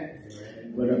 Amen.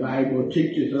 But the Bible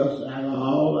teaches us out of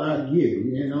all our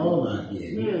giving and all our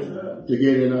giving to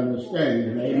get an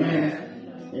understanding.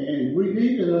 Amen. And we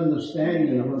need an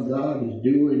understanding of what God is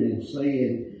doing and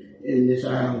saying in this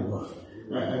hour.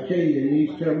 I tell you, in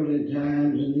these turbulent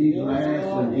times, in these last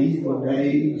and evil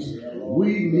days,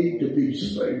 we need to be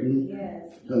certain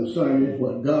concerning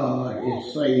what God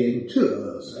is saying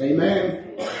to us.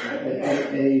 Amen.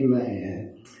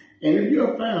 Amen. And if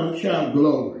you're found, shout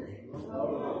glory.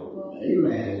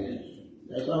 Amen.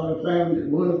 That's all I found at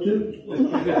 1 or 2.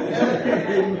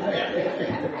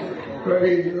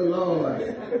 Praise the Lord.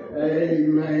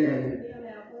 Amen.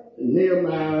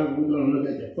 Nehemiah, we're going to look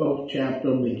at the 4th chapter,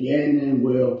 beginning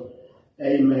with,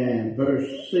 amen, verse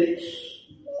 6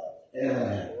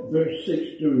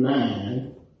 through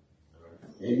 9.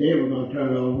 And then we're going to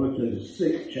turn over to the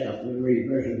 6th chapter and read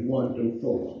verses 1 through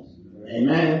 4.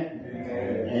 Amen.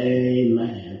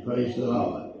 Amen. Praise the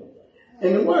Lord.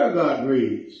 And the Word of God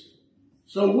reads,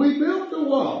 so we built the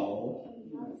wall,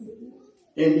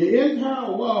 and the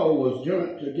entire wall was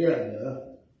joined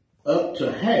together up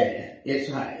to half its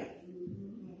height.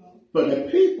 But the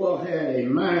people had a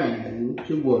mind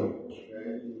to work.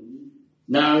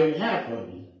 Now it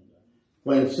happened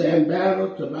when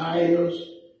Sanballat, Tobias,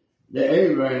 the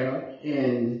Arab,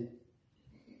 and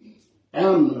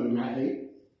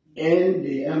Ammonite, and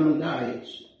the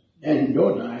Ammonites and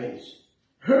Dodites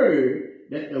heard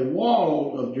that the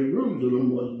wall of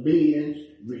Jerusalem was being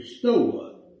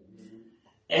restored,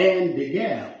 and the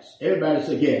gaps, everybody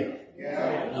say gap.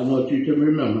 I want you to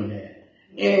remember that.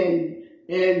 And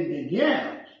the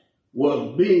gap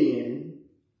was being,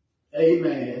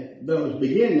 amen, that was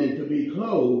beginning to be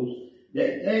closed,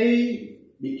 that they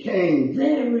became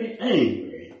very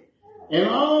angry, and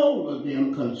all of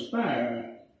them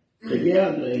conspired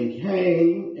together and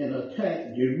came and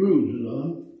attacked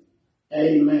Jerusalem,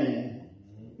 amen,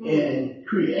 and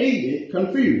created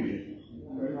confusion.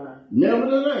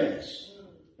 Nevertheless,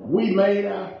 we made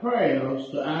our prayers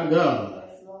to our God,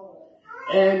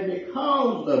 and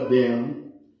because of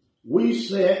them, we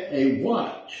set a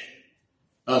watch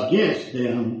against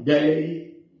them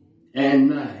day and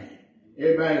night.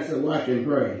 Everybody say watch and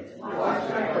pray. Watch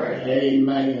and pray.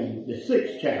 Amen. The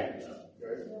 6th chapter,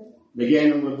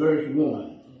 beginning with verse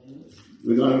 1.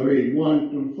 We're going to read 1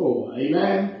 through 4.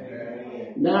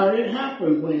 Amen. Now it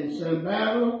happened when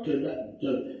Sanballat to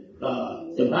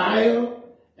Tobiah,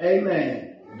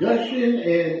 amen, Geshem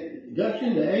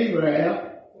the Arab,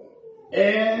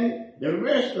 and the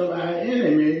rest of our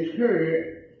enemies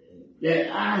heard that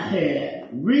I had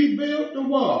rebuilt the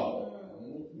wall,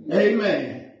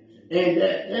 amen, and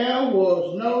that there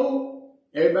was no,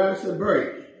 everybody say break,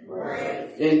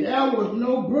 and there was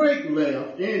no break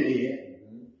left in it,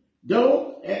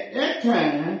 though at that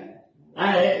time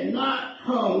I had not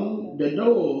hung the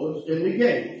doors and the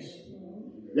gates,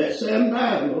 that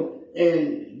Sanballat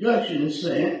and Geshem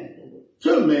sent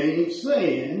to me,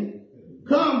 saying,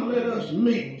 come, let us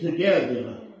meet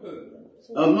together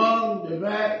among the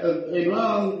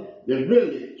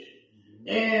village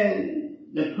and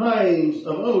the plains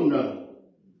of Ono.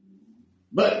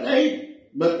 But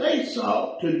they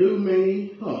sought to do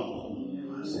me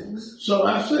harm. So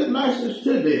I sent message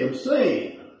to them,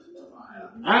 saying,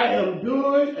 I am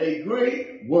doing a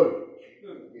great work,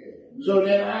 so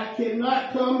that I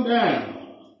cannot come down.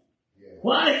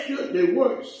 Why should the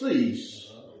work cease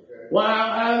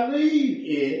while I leave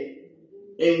it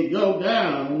and go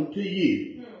down to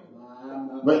you?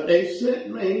 But they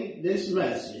sent me this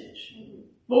message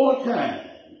 4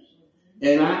 times,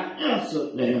 and I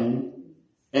answered them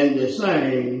in the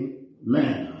same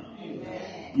manner.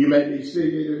 You may be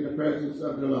seated in the presence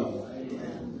of the Lord.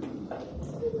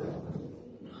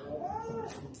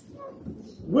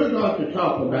 We're going to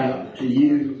talk about to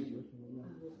you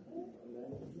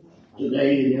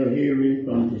today in your hearing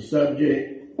from the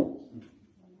subject,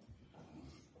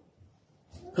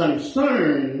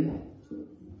 concern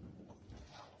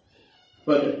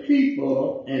for the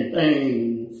people and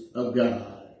things of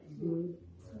God.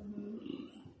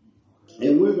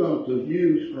 And we're going to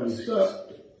use from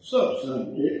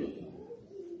sub-subject,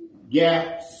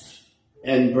 gaps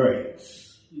and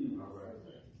breaks.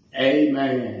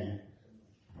 Amen.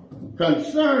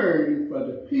 Concern for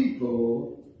the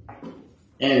people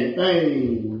and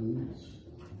things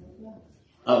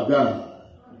of God.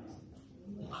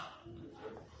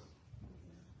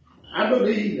 I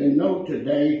believe and know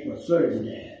today for certain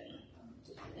that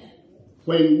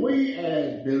when we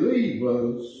as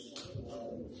believers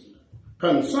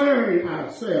concern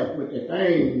ourselves with the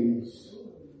things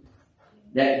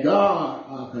that God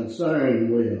are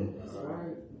concerned with,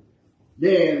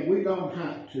 then we don't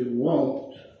have to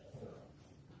want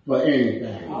for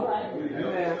anything. All right.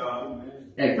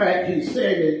 In fact, he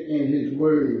said it in his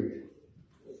word,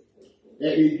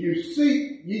 that if you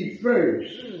seek ye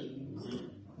first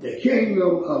the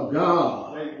kingdom of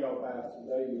God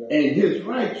and his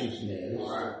righteousness,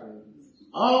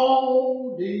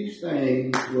 all these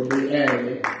things will be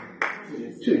added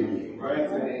to you.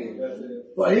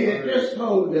 For he had just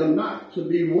told them not to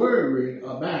be worried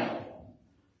about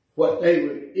what they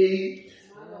would eat,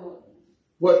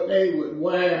 what they would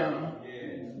wear,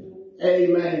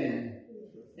 amen,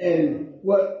 and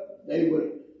what they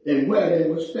would, and where they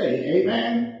would stay,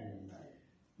 amen.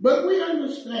 But we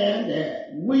understand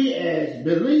that we as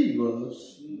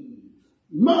believers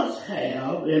must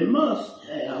have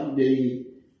the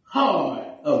heart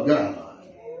of God,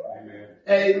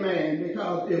 amen,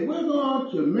 because if we're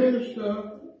going to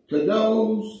minister to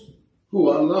those who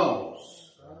are lost,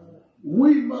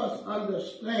 we must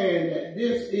understand that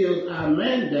this is our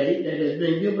mandate that has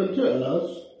been given to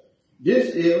us.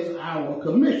 This is our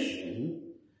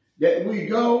commission, that we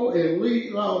go and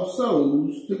lead lost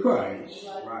souls to Christ.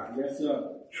 Right. Yes,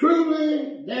 sir.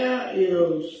 Truly, there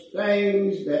is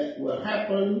things that will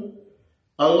happen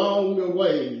along the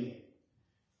way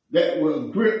that will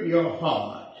grip your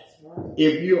heart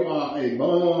if you are a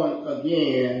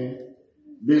born-again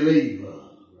believer.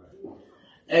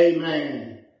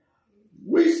 Amen.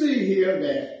 we see here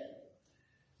that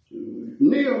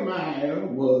Nehemiah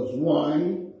was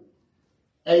one,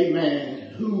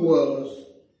 amen, who was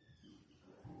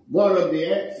one of the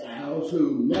exiles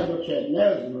who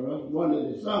Nebuchadnezzar, one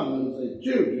of the sons and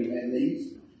children at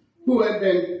least, who had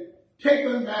been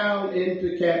taken down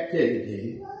into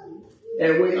captivity.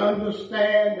 And we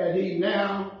understand that he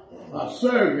now is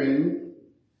serving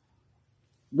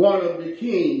one of the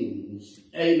kings,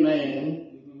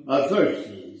 amen, of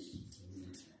Xerxes.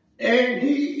 And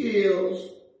he is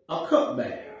a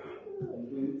cupbearer.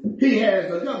 He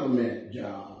has a government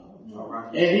job.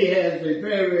 And he has a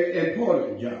very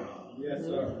important job. Yes,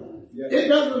 sir. Yes. It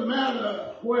doesn't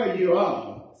matter where you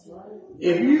are.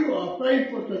 If you are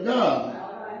faithful to God,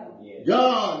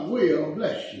 God will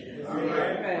bless you.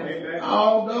 Amen.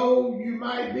 Although you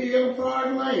might be in a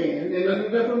foreign land, in a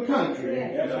different country,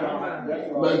 That's right.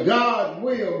 That's right. but God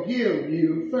will give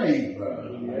you favor.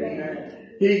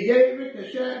 He gave it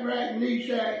to Shadrach,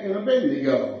 Meshach, and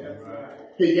Abednego.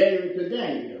 He gave it to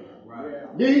Daniel.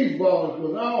 These boys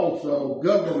was also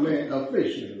government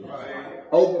officials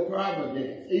over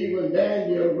providence. Even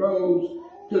Daniel rose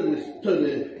to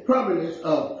the prominence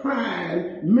of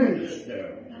prime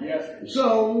minister. Yes.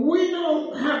 So we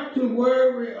don't have to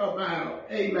worry about,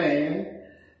 amen,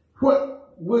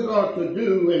 what we're going to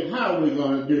do and how we're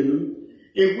going to do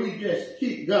if we just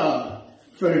keep God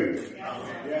first.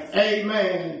 Yes.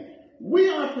 Amen. We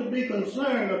ought to be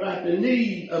concerned about the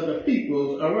needs of the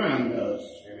peoples around us.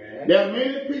 Amen. There are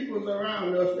many peoples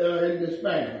around us that are in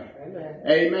despair.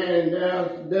 Amen. And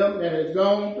there's them that has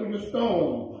gone through the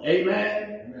storm.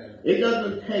 Amen. It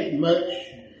doesn't take much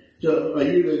for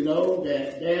you to know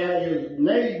that there is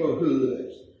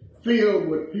neighborhoods filled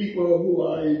with people who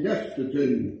are in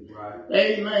destitute. Right.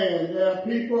 Amen. There are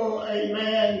people,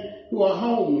 amen, who are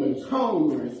homeless,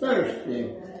 hungry,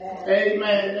 thirsty.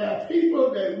 Amen. There are people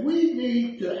that we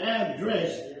need to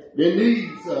address the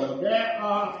needs of. There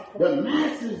are the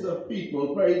masses of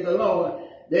people, praise the Lord,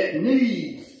 that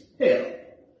needs help.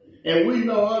 And we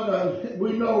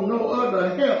know no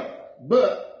other help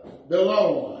but the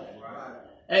Lord.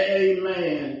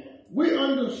 Amen. We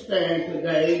understand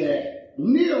today that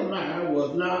Nehemiah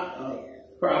was not a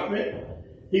prophet.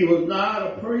 He was not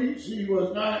a priest. He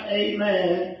was not,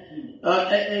 amen,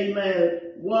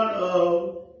 one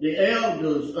of the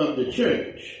elders of the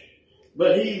church.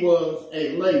 But he was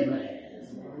a layman.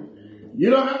 You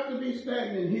don't have to be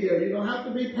standing here. You don't have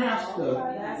to be pastor.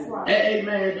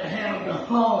 Amen. To have the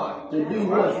heart to do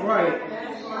what's right.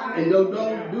 And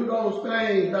don't do those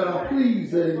things that are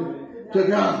pleasing to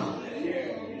God.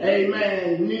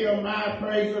 Amen. Nehemiah,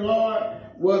 praise the Lord,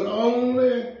 was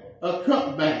only a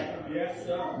cupbearer. Yes,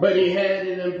 sir. But he had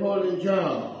an important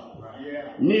job.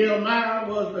 Yeah. Nehemiah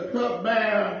was the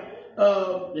cupbearer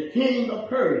of the king of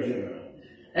Persia.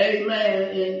 Amen.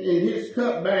 And his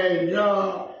cupbearing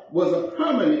job was a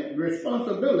permanent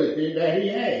responsibility that he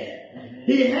had.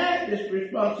 He had this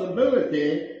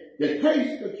responsibility to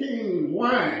taste the king's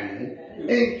wine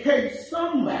in case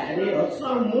somebody or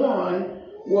someone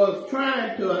was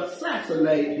trying to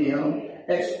assassinate him,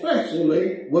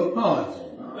 especially with poison.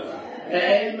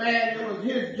 Amen. It was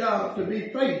his job to be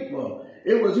faithful.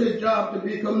 It was his job to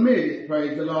be committed,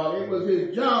 praise the Lord. It was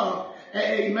his job,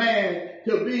 amen,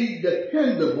 to be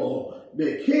dependable.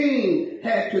 The king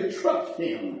had to trust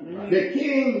him. The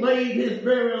king laid his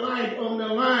very life on the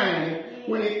line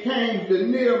when it came to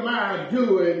Nehemiah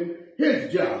doing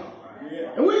his job.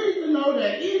 And we need to know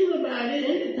that even about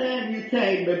any time you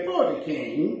came before the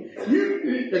king, you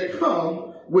need to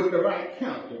come with the right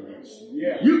countenance.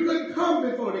 You couldn't come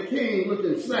before the king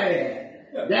looking sad,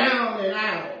 down and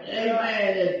out,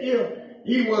 amen, as if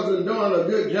he wasn't doing a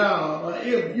good job, or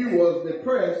if you was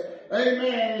depressed,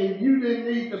 amen, and you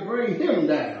didn't need to bring him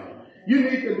down. You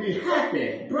need to be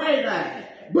happy,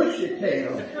 bright-eyed,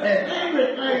 bushy-tailed, and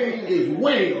everything is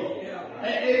well.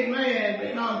 Amen,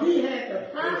 because he had the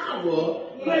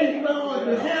power, praise the Lord,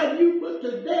 to have you put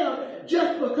to death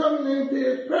just for coming into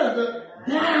his presence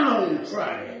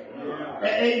downtrodden.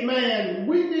 Amen.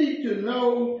 We need to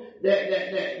know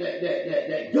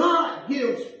that God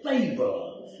gives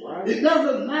favor. It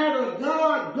doesn't matter.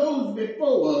 God goes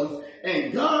before us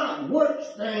and God works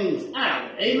things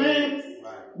out. Amen.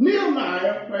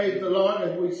 Nehemiah, praise the Lord,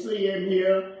 as we see him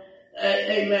here,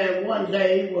 amen, one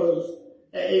day was,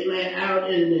 amen,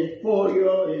 out in the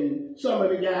foyer, and some of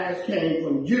the guys came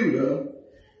from Judah,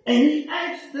 and he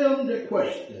asked them the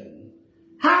question,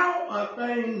 how are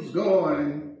things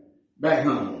going back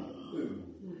home?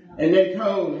 And they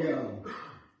told him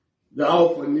the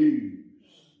awful news.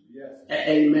 Yes.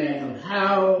 Amen.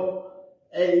 How,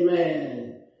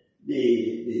 amen,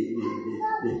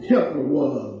 the temple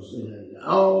was, and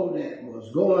all that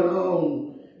was going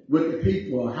on with the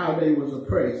people, how they was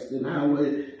oppressed and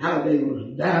how they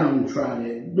was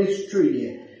downtrodden,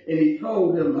 mistreated. And he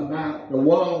told them about the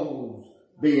walls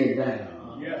being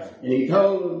down. Yes. And he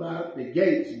told them about the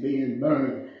gates being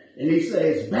burned. And he said,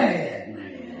 it's bad,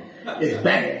 man. It's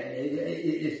bad.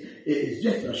 It's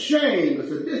just a shame.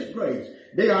 It's a disgrace.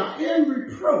 They are in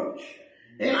reproach.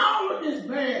 And all of this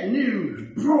bad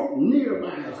news broke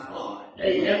Nehemiah's heart.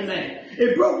 Amen.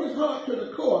 It broke his heart to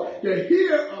the core to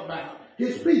hear about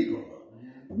his people.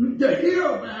 To hear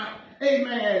about,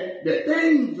 amen, the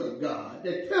things of God,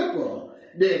 the temple,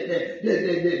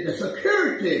 the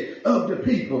security of the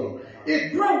people.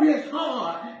 It broke his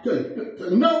heart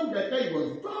to know that they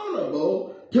was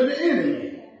vulnerable to the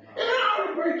enemy. And it ought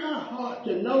to break our heart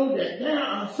to know that there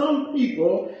are some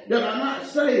people that are not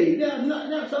saved. There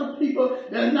are some people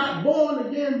that are not born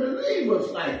again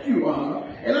believers like you are.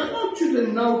 And I want you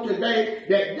to know today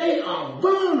that they are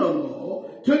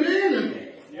vulnerable to the enemy.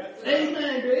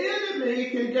 Amen. The enemy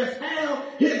can just have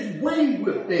his way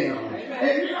with them.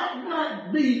 And it ought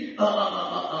not be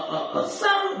a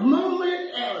certain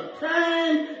moment at a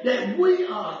time that we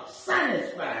are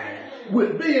satisfied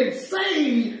with being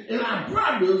saved and our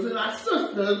brothers and our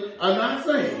sisters are not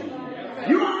saved.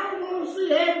 You ought to want to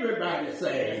see everybody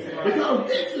saved because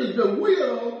this is the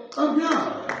will of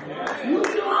God. You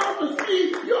ought to see,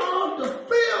 you ought to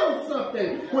feel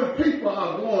something when people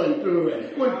are going through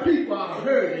it, when people are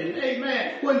hurting,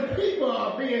 amen, when people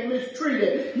are being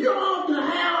mistreated. You ought to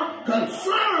have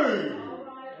concern,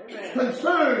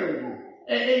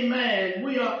 amen.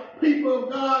 We are people of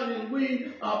God and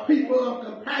we are people of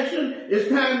compassion. It's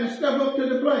time to step up to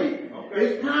the plate.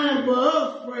 It's time for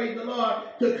us, praise the Lord,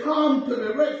 to come to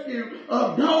the rescue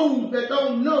of those that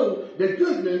don't know the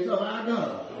goodness of our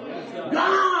God.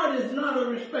 God is not a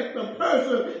respecter of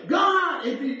person. God,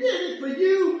 if he did it for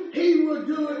you, he will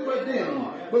do it for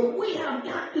them. But we have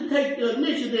got to take the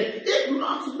initiative. It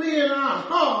must be in our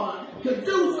heart to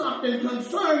do something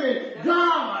concerning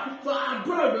God for our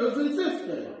brothers and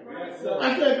sisters.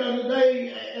 I said the other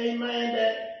day, amen,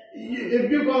 that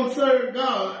if you're going to serve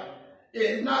God,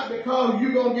 it's not because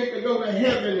you're going to get to go to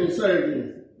heaven and serve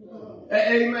him.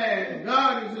 Amen.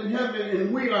 God is in heaven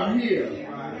and we are here.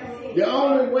 The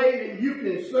only way that you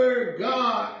can serve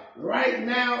God right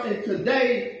now and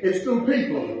today is through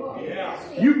people.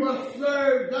 You must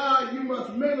serve God, you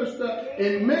must minister,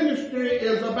 and ministry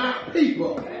is about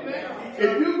people.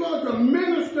 If you're going to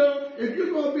minister, if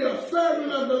you're going to be a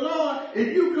servant of the Lord,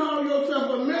 if you call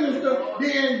yourself a minister,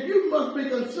 then you must be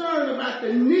concerned about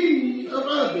the needs of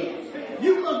others.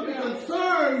 You must be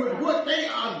concerned with what they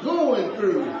are going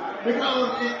through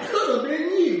because it could have been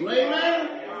you.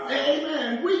 Amen.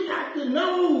 Amen. We got to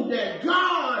know that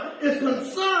God is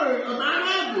concerned about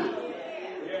others.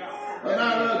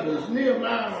 About others.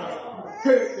 Nehemiah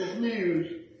heard this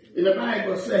news, and the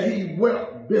Bible says he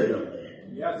wept bitterly.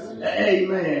 Yes.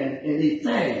 Amen. And he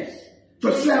fasted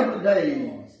for several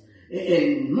days.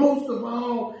 And most of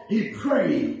all, he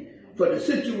prayed for the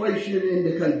situation and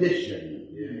the condition.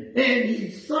 And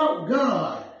he sought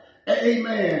God,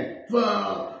 amen, for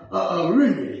a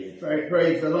remedy.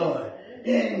 Praise the Lord.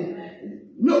 And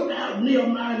no doubt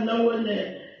Nehemiah knowing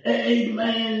that,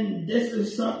 amen, this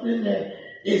is something that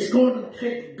it's going to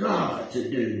take God to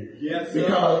do. Yes, sir.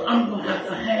 Because I'm going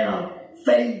to have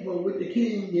favor with the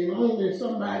king, and only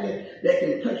somebody that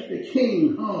can touch the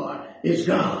king's heart is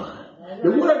God.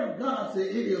 The word of God says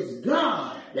it is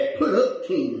God that put up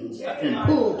kings and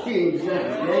pull kings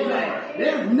down. Amen.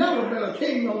 There's never been a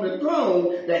king on the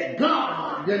throne that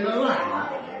God didn't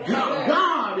allow.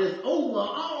 God is over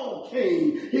all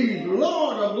kings. He's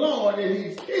Lord of lords and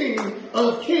he's King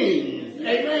of kings.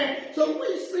 Amen. So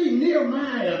we see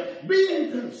Nehemiah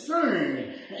being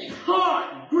concerned, a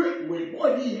heart gripped with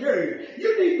what he heard.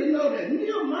 You need to know that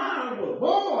Nehemiah was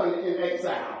born in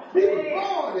exile. He was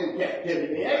born in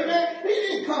captivity. Amen. He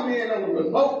didn't come in on the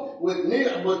boat with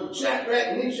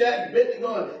Shadrach, Meshach,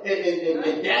 Abednego,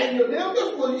 and Daniel.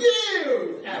 This was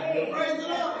years after. Praise the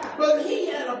Lord. But he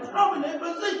had a prominent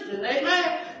position.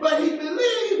 Amen. But he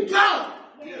believed God.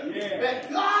 That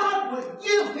God would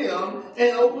give him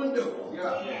an open door.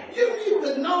 You need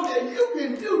to know that you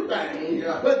can do things,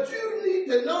 but you need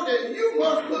to know that you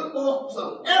must put forth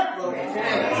some effort and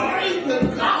pray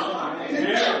to God to give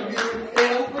you an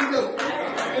open door.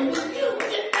 And when you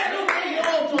get that open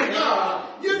door from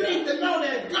God, you need to know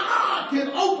that God can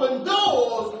open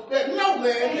doors that no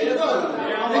man can close.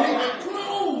 And he can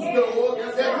close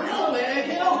doors that no man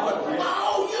can open.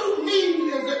 All you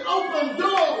need is an open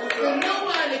door that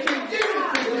nobody can give it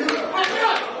to you.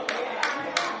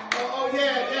 Oh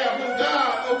yeah, when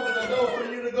God opens the door for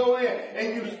you to go go in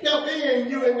and you step in,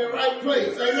 you're in the right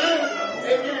place. Amen.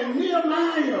 Amen.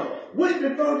 Nehemiah went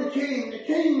before the king. The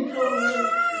king told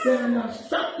him that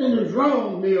something is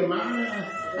wrong, Nehemiah.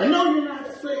 I know you're not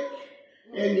sick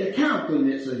and your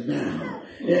countenance is down.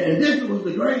 And this was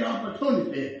the great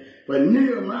opportunity for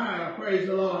Nehemiah, praise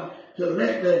the Lord, to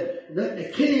let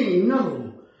the king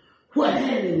know what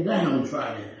had him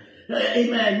downtrodden.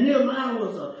 Amen. Nehemiah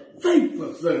was a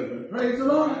faithful servant. Praise the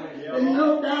Lord. And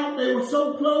no doubt they were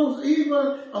so close,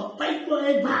 even a faithful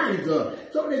advisor.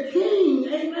 So the king,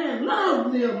 amen,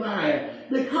 loved Nehemiah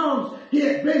because he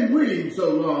had been with him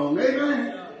so long.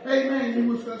 Amen. Amen. He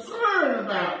was concerned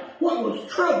about what was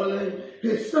troubling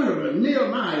his servant,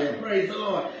 Nehemiah. Praise the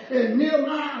Lord. And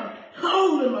Nehemiah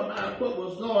told him about what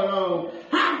was going on.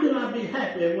 How can I be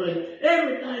happy when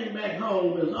everything back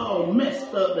home is all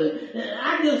messed up and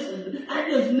I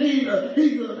just need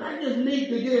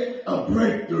to get a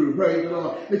breakthrough, praise the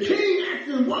Lord. The king asked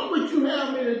him, what would you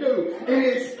have me to do? And he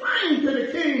explained to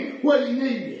the king what he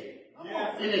needed.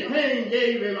 And the king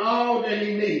gave him all that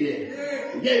he needed.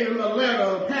 He gave him a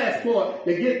letter, a passport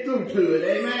to get through to it.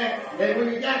 Amen. And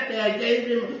when he got there, he gave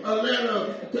him a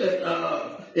letter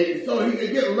so he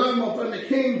could get lumber from the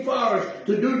king's forest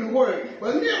to do the work.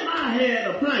 But Nehemiah had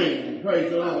a plan, praise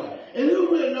the Lord. And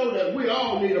who will know that we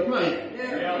all need a plan?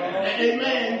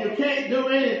 Amen. You can't do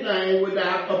anything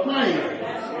without a plan.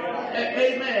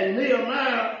 Amen.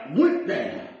 Nehemiah went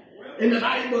there. And the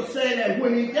Bible said that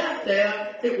when he got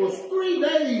there, it was 3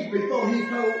 days before he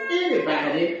told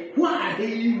anybody why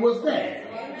he was there.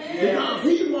 Because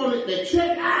he wanted to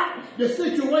check out the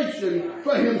situation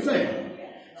for himself.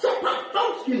 Some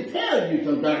folks can tell you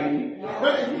something,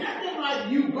 but it's nothing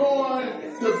like you going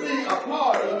to be a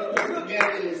part of it, to look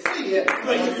at it and see it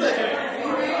for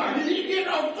yourself. You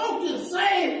know, folks are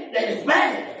saying that it's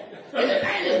bad, and it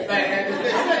ain't as bad as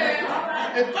they say.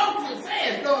 And folks are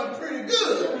saying it's going pretty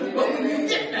good, but when you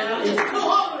get there, it's too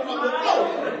up from the floor.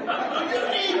 You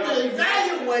need to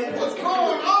evaluate what's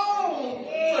going on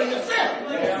for yourself.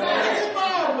 Get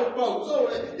involved with folks so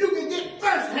that you can get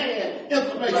first-hand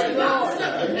information, not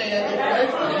second-hand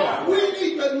information. We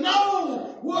need to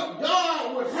know what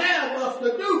God would have us to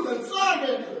do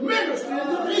concerning ministry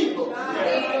to people.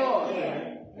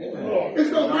 It's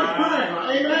going to be prayer.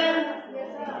 Amen?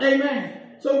 Amen.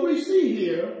 So we see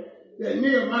here that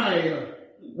Nehemiah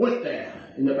went there.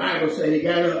 And the Bible says he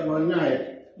got up one night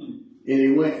and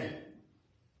he went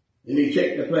and he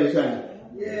checked the place out.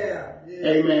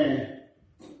 Amen.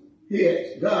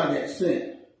 God had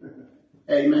sent,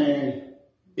 amen,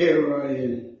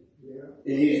 Aaron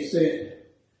and he had sent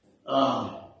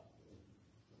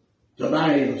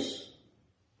Tobias.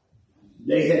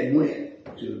 They had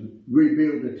went to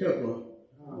rebuild the temple,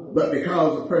 but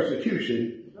because of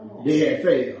persecution, they had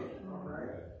failed.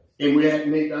 And we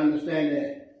need to understand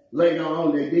that later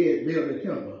on they did build a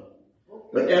temple.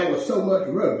 But there was so much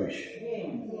rubbish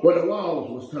where the walls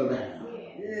was torn down.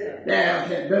 There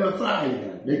had been a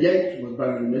fire. The gates were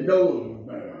burned. The doors were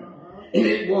burned. And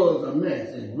it was a mess,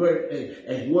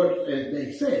 as worse as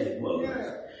they said it was.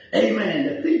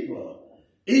 Amen. The people,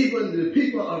 even the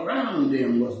people around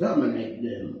them was dominating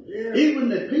them. Even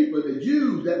the people, the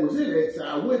Jews that was in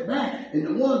exile went back, and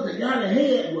the ones that got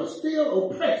ahead were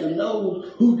still oppressing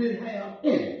those who didn't have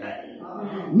anything.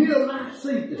 Nehemiah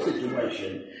seen the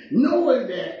situation, knowing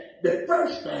that the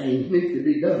first thing needs to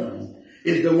be done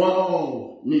is the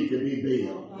wall need to be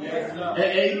built.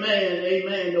 Amen,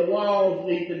 amen. The walls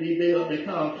need to be built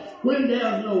because when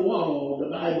there's no wall, the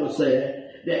Bible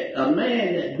said that a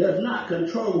man that does not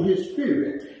control his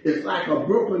spirit is like a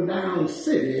broken down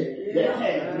city that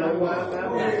has no wall.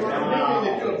 Meaning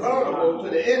that you're vulnerable to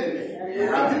the enemy.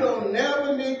 And you don't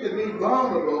never need to be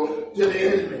vulnerable to the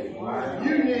enemy.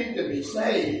 You need to be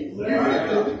saved. You need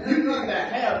to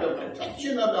have the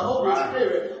protection of the Holy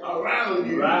Spirit around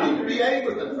you. You need to be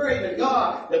able to pray to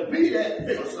God to be that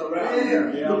fence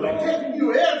around you, to protect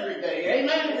you every day.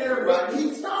 Amen. But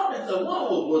he saw that the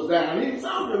walls was down. He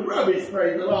saw the rubbish,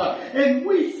 praise the Lord. And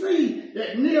we see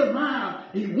that Nehemiah,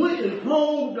 he went and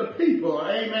told the people,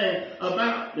 amen,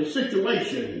 about the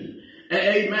situation.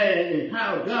 Amen. And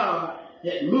how God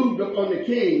had moved upon the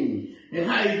king. And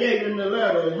how he gave him the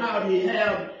letter, and how he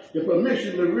had the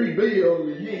permission to rebuild,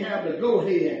 and he had the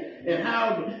go-ahead, and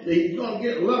how he's going to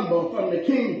get lumber from the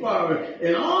king's forest,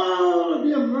 and all of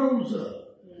them rose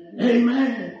up.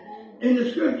 Amen. And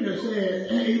the scripture says,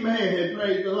 amen, and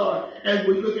praise the Lord, as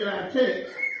we look at our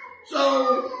text.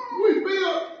 So we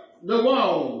built the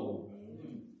wall,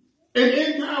 and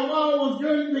the entire wall was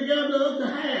joined together up to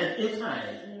half its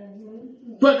height.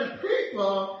 But the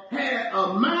people had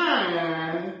a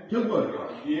mind to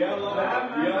work. Yeah, Lord.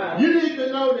 Yeah. You need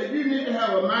to know that you need to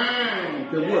have a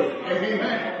mind to work.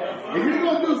 Amen. If you're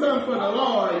going to do something for the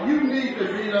Lord, you need to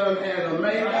be done as a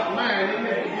made up mind. It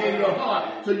needs to be in your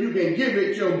heart so you can give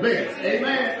it your best.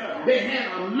 Amen. They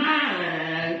had a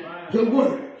mind to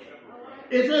work.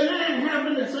 It's a man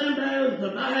happened to sometimes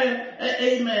Tobiah,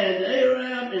 amen, the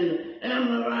Arab and the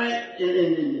Amorite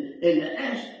and the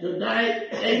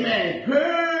Ashdodite, amen,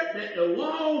 heard that the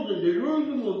walls of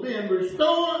Jerusalem was being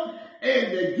restored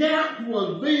and the gap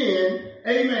was being,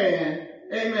 amen,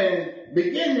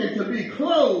 beginning to be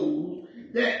closed,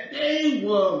 that they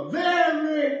were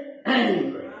very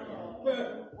angry.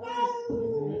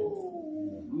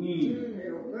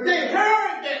 They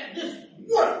heard that this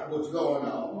work was going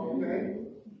on.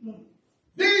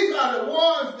 These are the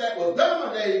ones that was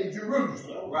dominating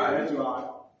Jerusalem. Right, that's right.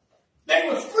 They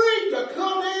was free to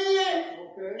come in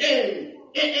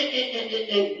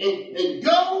and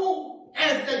go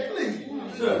as they please.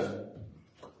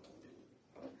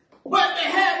 But they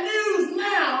had news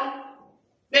now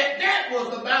that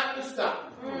was about to stop.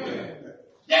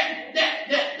 That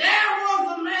there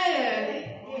was a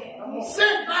man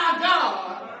sent by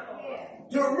God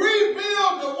to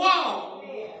rebuild the wall.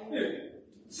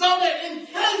 So that in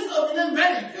case of an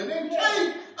invasion, in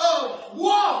case of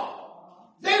war,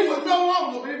 they would no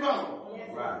longer be vulnerable.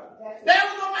 Right. There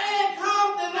was a man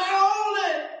come to not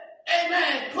only,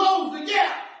 close the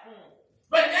gap,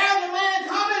 but there's a man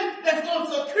coming that's going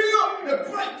to secure the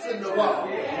breaks in the wall.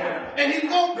 And he's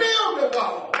going to build the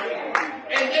wall.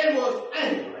 And they was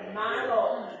angry.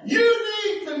 You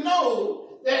need to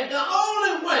know that the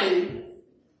only way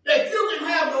that you can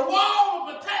have the wall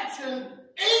of protection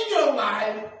in your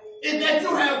life is that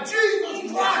you have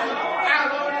Jesus Christ, our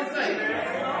Lord and Savior.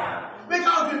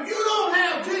 Because if you don't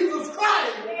have Jesus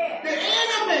Christ, the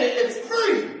enemy is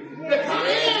free to come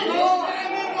in anytime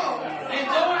they want and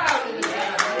go out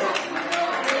anytime they want.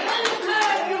 And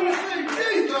anytime you receive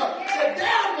Jesus, the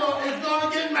devil is going to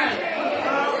get mad.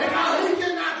 Because he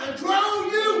cannot control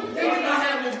you, he cannot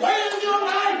have his way in your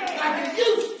life like he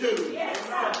used to.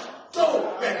 So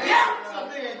the gaps are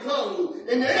being closed,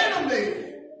 and the enemy,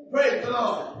 praise the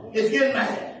Lord, is getting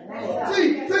mad.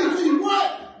 See what?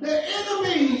 The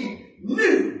enemy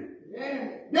knew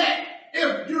that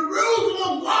if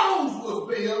Jerusalem walls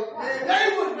was built, they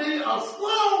would be a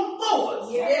strong force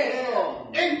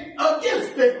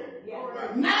against them.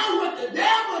 Now what the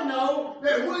devil knows,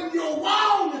 that when your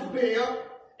wall is built,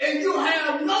 and you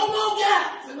have no more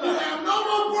gaps, and you have no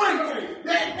more breaks,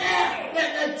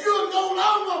 that you're no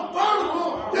longer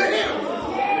vulnerable to him.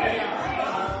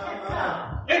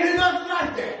 And he doesn't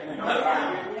like that.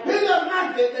 He doesn't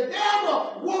like that. The devil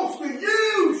wants to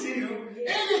use you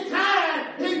anytime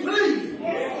he pleases.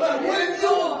 But when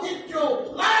you get your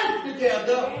life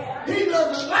together, he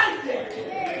doesn't like that.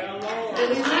 And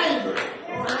he's angry.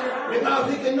 Because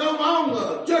he can no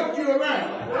longer jerk you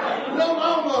around, no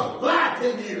longer lie to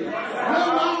you, no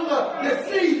longer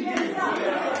deceive you.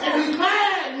 And he's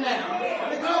mad now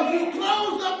because you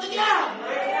closed up the gap.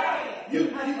 You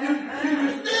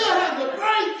still have the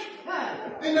break,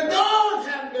 and the doors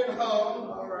haven't been hung,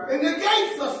 and the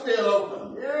gates are still open.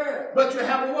 But you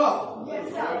have a wall.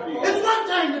 It's one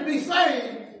thing to be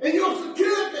saved, and your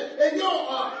security and your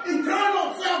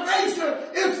eternal salvation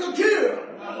is secure.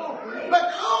 But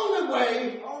the only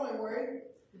way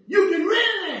you can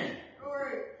really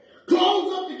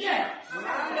close up the gaps,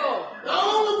 the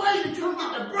only way that you can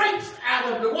get the breaks out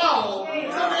of the wall so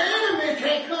the enemy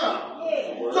can't come,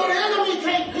 so the enemy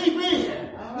can't peep in,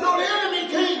 so the enemy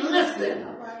can't listen,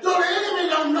 so the enemy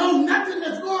don't know nothing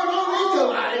that's going on in your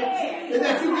life, is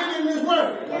that you get in this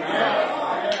word.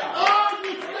 Oh,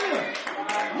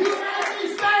 you may be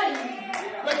saved,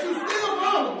 but you're still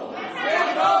vulnerable.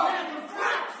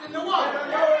 In the wall. And the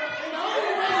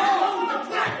only way to close the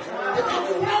cracks is that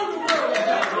you know the word of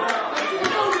God. That you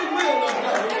know the will of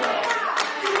God.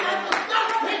 You got to stop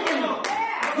taking them.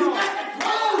 You got to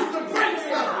close the breaks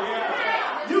up.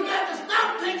 You got to stop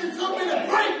taking so many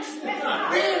breaks.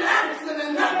 Being absent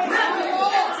and not present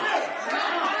at church.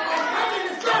 And coming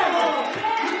to service.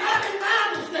 You're not in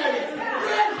Bible study.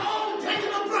 You're at home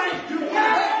taking a break. You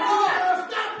got to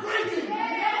stop breaking.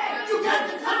 You got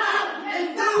to come out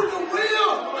and do the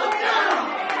will of God.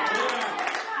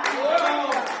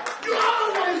 You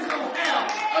always gonna have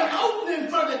an opening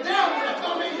for the devil to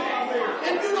come in.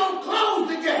 If you don't close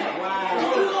the gap, if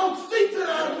you don't see to the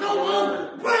no more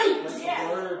breaks,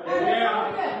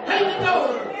 hang the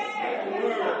doors.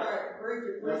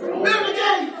 Bill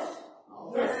Gates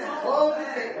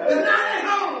is not at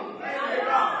home.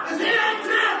 It's in our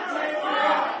church.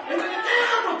 And when the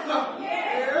devil comes,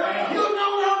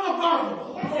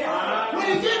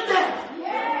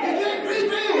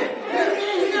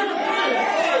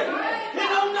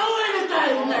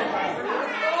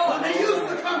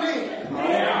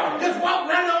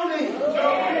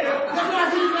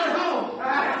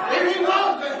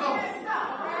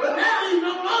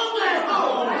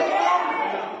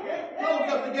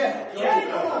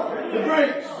 The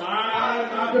breaks.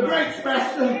 The breaks,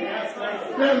 Pastor.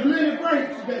 There's many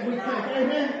breaks that we take.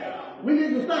 Amen. We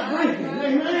need to stop breaking.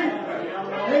 Amen.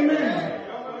 Amen.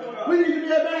 We need to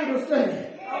be a Bible study.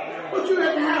 What you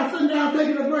at the house sitting down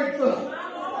taking a break for?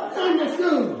 Sunday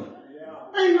school.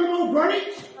 Ain't no more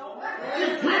breaks.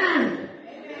 It's time.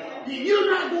 You're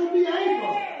not going to be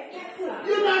able.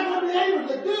 You're not going to be able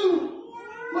to do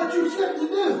what you sent to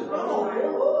do.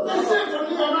 They sent from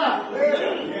Nehemiah.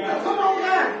 Come on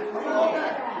back.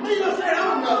 Nehemiah said,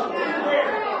 oh no.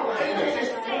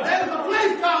 There's a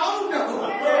place called oh no.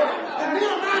 And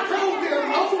Nehemiah told them,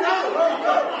 oh no.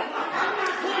 I'm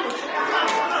not coming.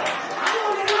 I'm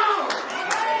on the wall.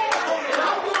 And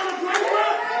I'm doing a great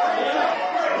work.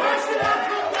 Why should I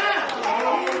come down?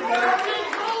 I can't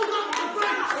close up the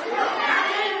breaks. I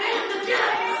can't make the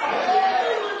gaps.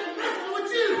 I'm messing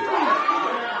with you.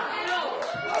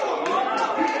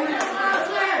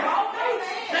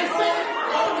 They said it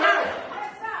 4 times.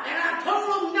 And I told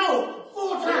them no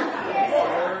 4 times.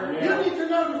 You need to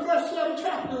know the first 7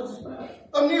 chapters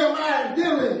of Nehemiah is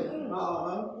dealing.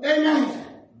 Amen.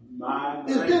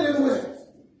 Is dealing with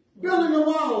building the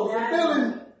walls and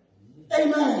building,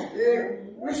 amen,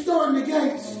 restoring the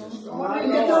gates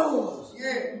and the doors.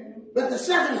 But the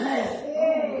second half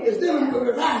is dealing with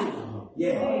revival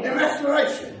and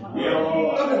restoration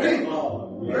of the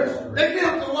people. They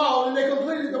built the wall and they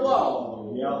completed the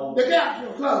wall. The gaps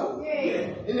were closed.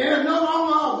 And they're no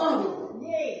longer vulnerable.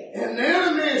 And the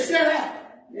enemy is shut out.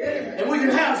 And we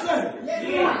can have service.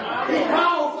 He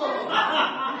called for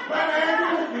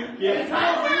He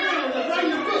called for them to bring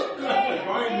the book.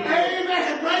 Amen.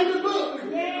 Bring the book.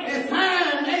 It's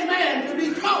time, amen, to be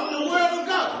taught the word of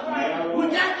God. We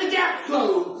got the gaps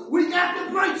closed. We got the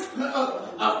breaks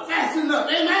fastened up.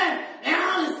 Amen. And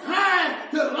now it's time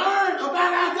to learn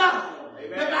about our God.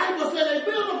 The Bible said they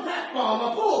built a platform,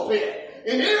 a pulpit.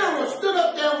 And Aaron stood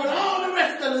up there with all the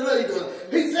rest of the leaders.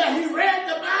 He said he read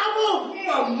the Bible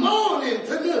from morning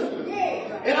to noon.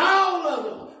 And all of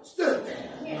them stood there.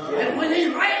 And when he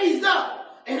raised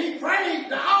up and he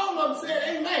prayed, all of them said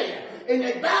amen. And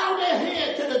they bowed their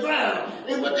head to the ground.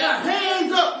 And with their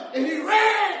hands up, and he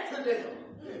read to them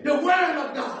the word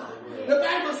of God. The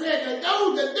Bible said that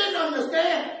those that didn't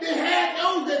understand, they had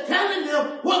those that telling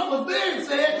them what was being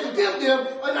said to give them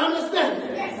an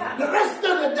understanding. The rest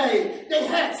of the day, they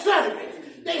had service,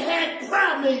 they had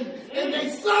prayer meetings, and they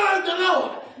served the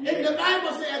Lord. And the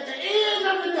Bible said at the end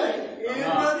of the day,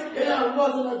 there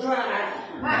wasn't a dry eye.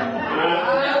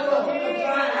 There wasn't a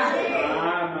dry eye.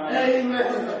 Amen.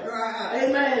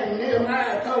 Amen.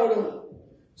 Nehemiah told them,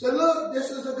 so look,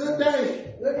 this is a good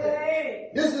day.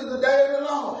 This is the day of the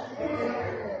Lord.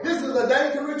 This is a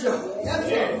day to rejoice.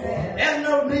 There's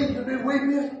no need to be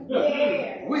weeping.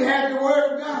 We have the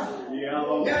word of God.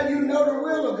 Now you know the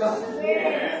will of God.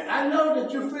 I know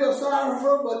that you feel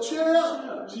sorrowful, but cheer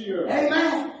up.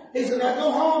 Amen. He said, now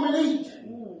go home and eat.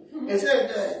 And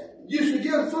said, you should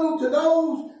give food to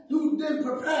those who didn't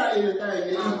prepare anything to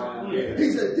eat.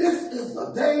 He said, this is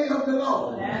the day of the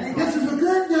Lord. This is a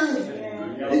good day.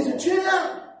 He said, cheer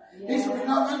up. He said,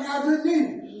 because I got good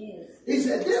news. He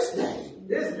said, this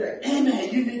day, amen,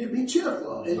 you need to be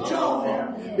cheerful and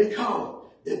joyful because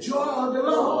the joy of the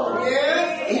Lord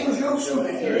is your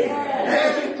strength.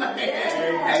 Amen.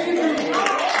 Amen.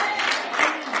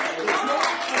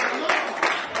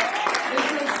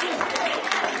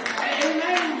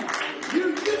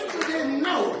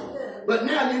 But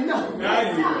now you know.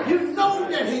 You know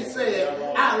that he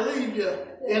said, I'll leave you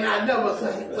and I never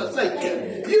forsake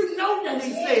you. You know that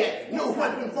he said, no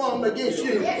weapon formed against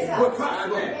you will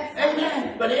prosper.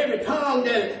 Amen. But every tongue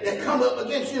that come up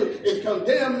against you is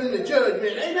condemned in the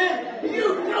judgment. Amen.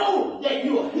 You know that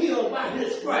you are healed by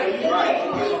his grace. You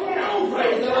know,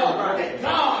 praise the Lord, that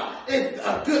God is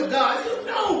a good God. You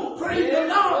know, praise the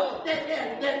Lord,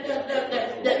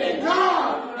 that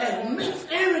God has mixed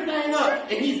everything up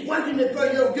and he's working it for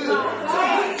your good. So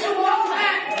when you know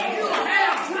that, you'll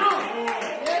have joy.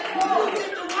 You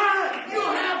get the word,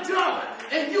 you'll have joy.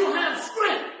 And you'll have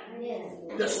strength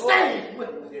to stand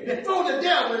before the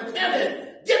devil and tell him,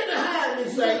 get behind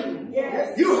me, Satan.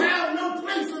 You have no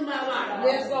place in my life.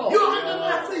 You're under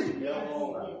my feet.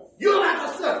 You're like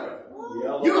a serpent.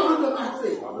 You're under my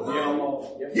feet.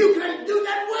 You can't do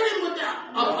that with him without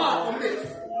apart from this.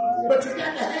 But you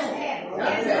got to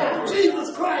have it.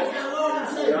 Jesus Christ, our Lord and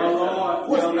Savior,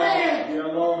 was led to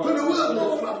the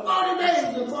wilderness for 40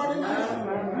 days and 40 nights.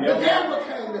 The devil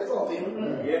came before him.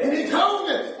 And he told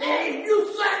him, hey, if you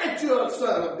say that you're a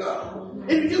son of God,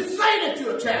 and if you say that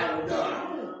you're a child of God,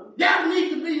 there need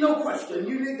to be no question.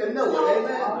 You need to know it.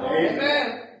 Amen.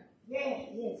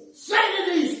 Amen. Say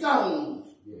to these stones,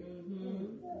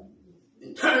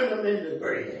 turn them into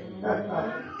bread.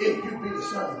 If you be the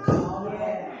Son of God.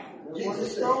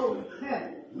 Jesus said,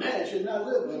 man should not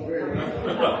live by bread.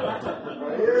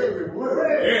 Every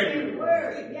word.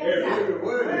 Every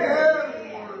word.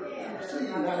 See,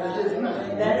 out of his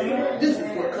mouth. This is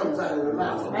what comes out of the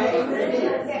mouth of God.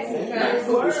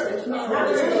 It's not all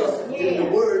this stuff in the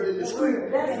word in the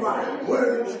script.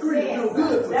 Word in the script is no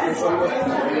good for Christian.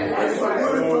 It's a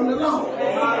word from the Lord.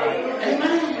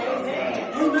 Amen.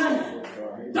 Amen.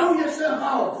 Throw yourself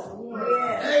off.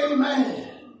 Amen.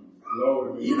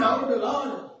 You know, the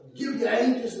Lord give you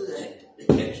angels to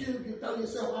catch you if you throw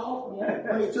yourself off.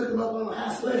 When he took him up on the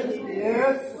high sled.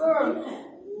 Yes, sir.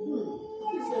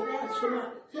 He said, God should not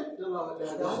tempt the Lord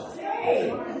thy God. Hey,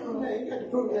 you got to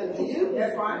prove that to you.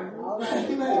 That's right.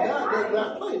 Amen. God does not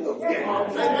play those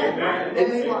games.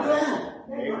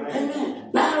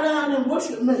 Amen. Bow down and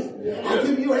worship me. I'll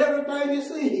give you everything you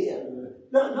see here.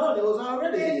 No, it was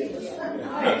already here.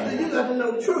 So you got to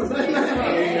know the truth.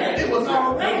 Amen. It was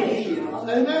already here.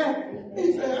 Amen.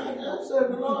 He said, I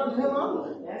serve the Lord and him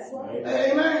only. That's right.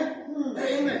 Amen.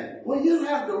 Amen. When you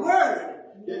have the word,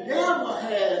 the devil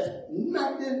has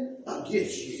nothing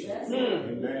against you.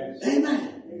 Amen.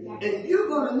 Amen. And you're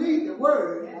going to need the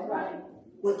word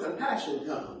when compassion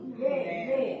comes.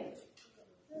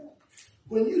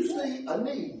 When you see a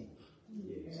need,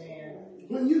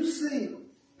 when you see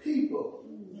people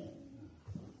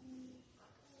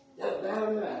that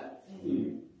down and out,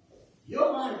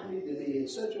 your life needs to be in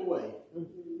such a way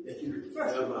that you can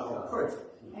first of all pray.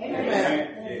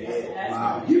 Amen.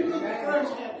 Wow. You need to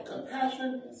first have the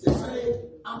compassion to say,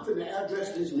 I'm going to address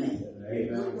this man.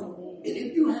 Amen. And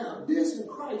if you have this in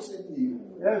Christ in you,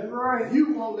 that's right,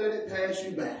 you won't let it pass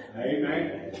you by.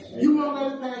 Amen. You won't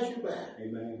let it pass you by.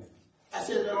 Amen. I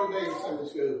said the other day in Sunday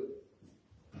school,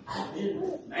 I've been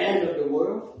a man of the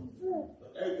world,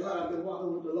 but thank God I've been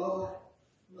walking with the Lord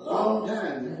a long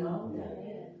time now.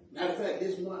 Matter of fact,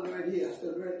 this one right here, I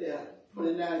stood right there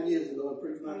 29 years ago and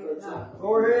preached my first time.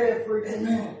 Go ahead, preach.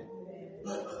 Amen.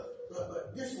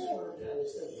 But this is what I'm trying to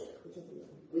say.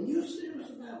 When you're serious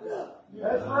about God,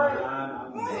 that's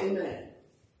right. Amen.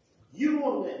 You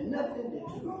won't let nothing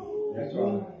deter you. That's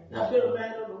right. I've been a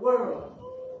man of the world.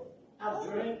 I've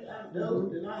drank, I've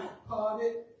dozed, and I've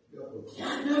partied.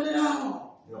 I've done it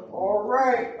all. All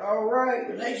right.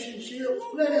 Relationships,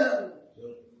 split up.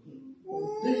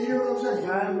 Do you hear what I'm saying?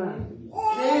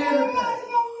 Everything.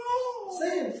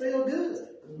 Sin feel good.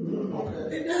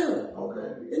 Okay. It does. Okay.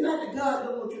 It's not that God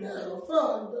don't want you to have no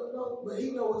fun, but He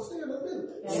knows what sin will do.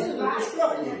 Sin will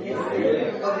destroy you.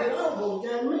 Okay, it almost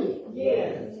got me.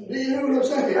 Yeah. Do you hear what I'm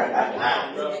saying?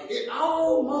 It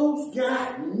almost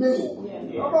got me.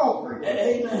 Come on,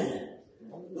 amen.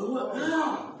 But what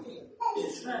God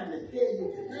is trying to tell you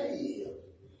today is,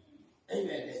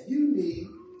 amen, that you need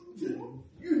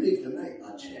to make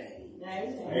a change.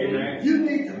 Amen. You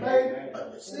need to make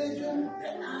a decision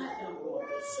that I am going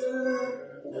to serve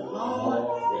the Lord,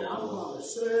 and I'm going to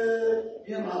serve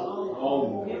Him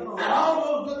alone. And all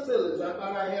those good feelings I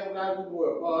thought I had when I was at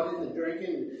work, partying and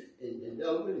drinking and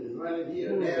doping and running here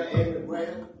and there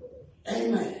everywhere.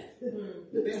 Amen.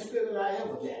 The best feeling I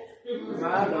ever got. When I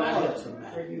had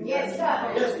somebody. Yes,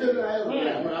 sir. The best feeling I ever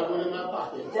got when I went in my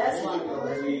pocket. That's right.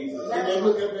 And they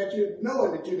look up at you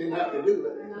knowing that you didn't have to do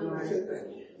it. I said, thank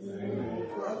you.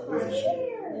 God bless you.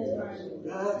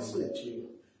 God sent you.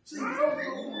 See,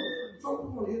 folks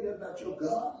want to hear that about your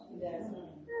God.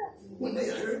 When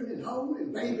they're hurting and home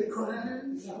and baby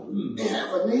crying, they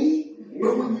have a need.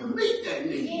 But when you meet that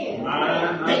need,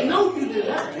 they know you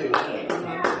didn't have to.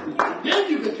 Then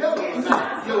you can tell them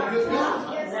about your good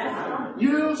God. You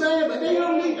know what I'm saying? But they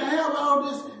don't need to have all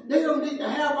this. They don't need to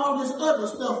have all this other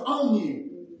stuff on you.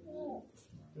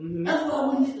 That's why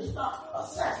we need to stop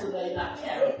assassinating our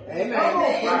character. Amen.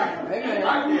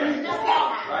 Amen.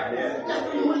 That's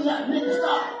when we need to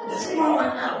stop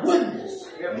destroying our witness.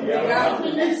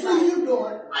 When they see you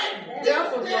doing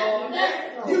that,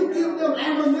 you give them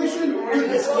ammunition to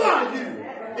destroy you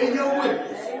in your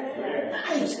witness.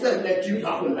 I ain't studying that you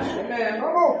talking about. Amen.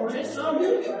 Come on. Just saw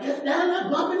you just down there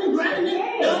bumping and grinding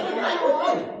down the right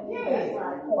way.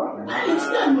 I ain't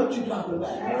studying what you talking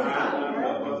about.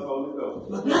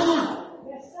 But God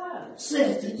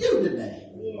says to you today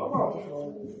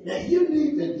that you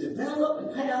need to develop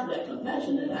and have that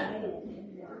compassionate eye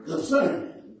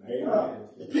concerning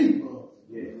the people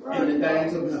and the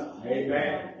things of God.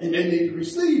 Amen. And they need to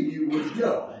receive you with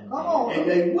joy. And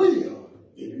they will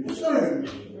if you serve me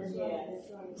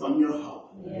from your heart.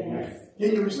 Amen.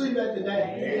 Can you receive that today?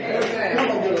 Amen. Come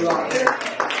on, get a lot.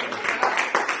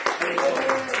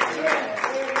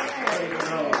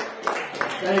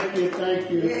 Thank you.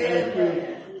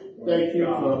 Thank you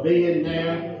for being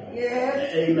there.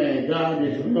 Yes. Amen. God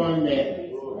is one that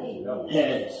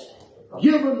has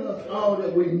given us all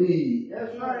that we need.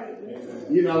 That's right.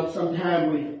 You know,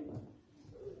 sometimes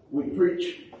we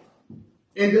preach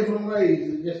in different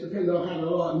ways. It just depends on how the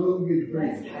Lord moves you to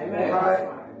preach. Right.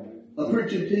 A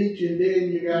preacher teach, and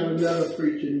then you got another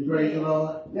preaching. Praise the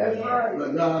Lord. That's right.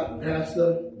 But God,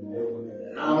 Pastor,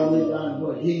 I only done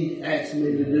what He asked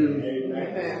me to do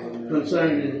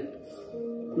concerning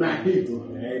my people.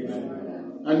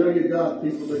 I know you're God's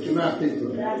people, but you're my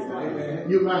people.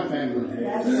 You're my family.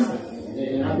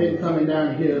 And I've been coming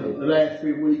down here the last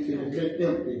 3 weeks, and it's just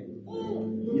empty.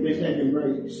 You've been taking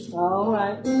breaks. All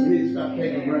right. You need to stop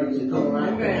taking breaks and come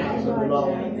around the house of the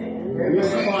Lord. You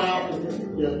come out to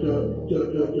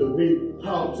be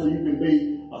taught so you can be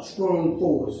a strong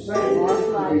force. To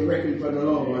be reckoned for the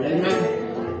Lord.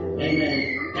 Amen.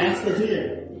 Amen. Ask us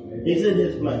here. He's in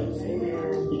His place.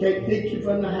 He can't teach you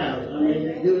from the house. I mean,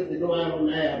 it's good to go out on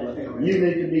the air, but you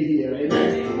need to be here.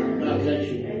 Amen. God bless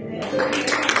you. Amen.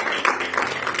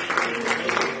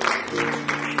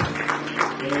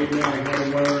 What a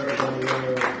word.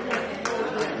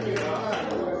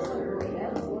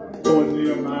 Poor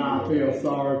Nehemiah, I feel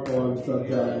sorry for him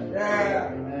sometimes. Yeah.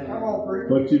 Come on, preacher.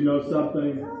 But you know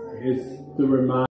something? It's to remind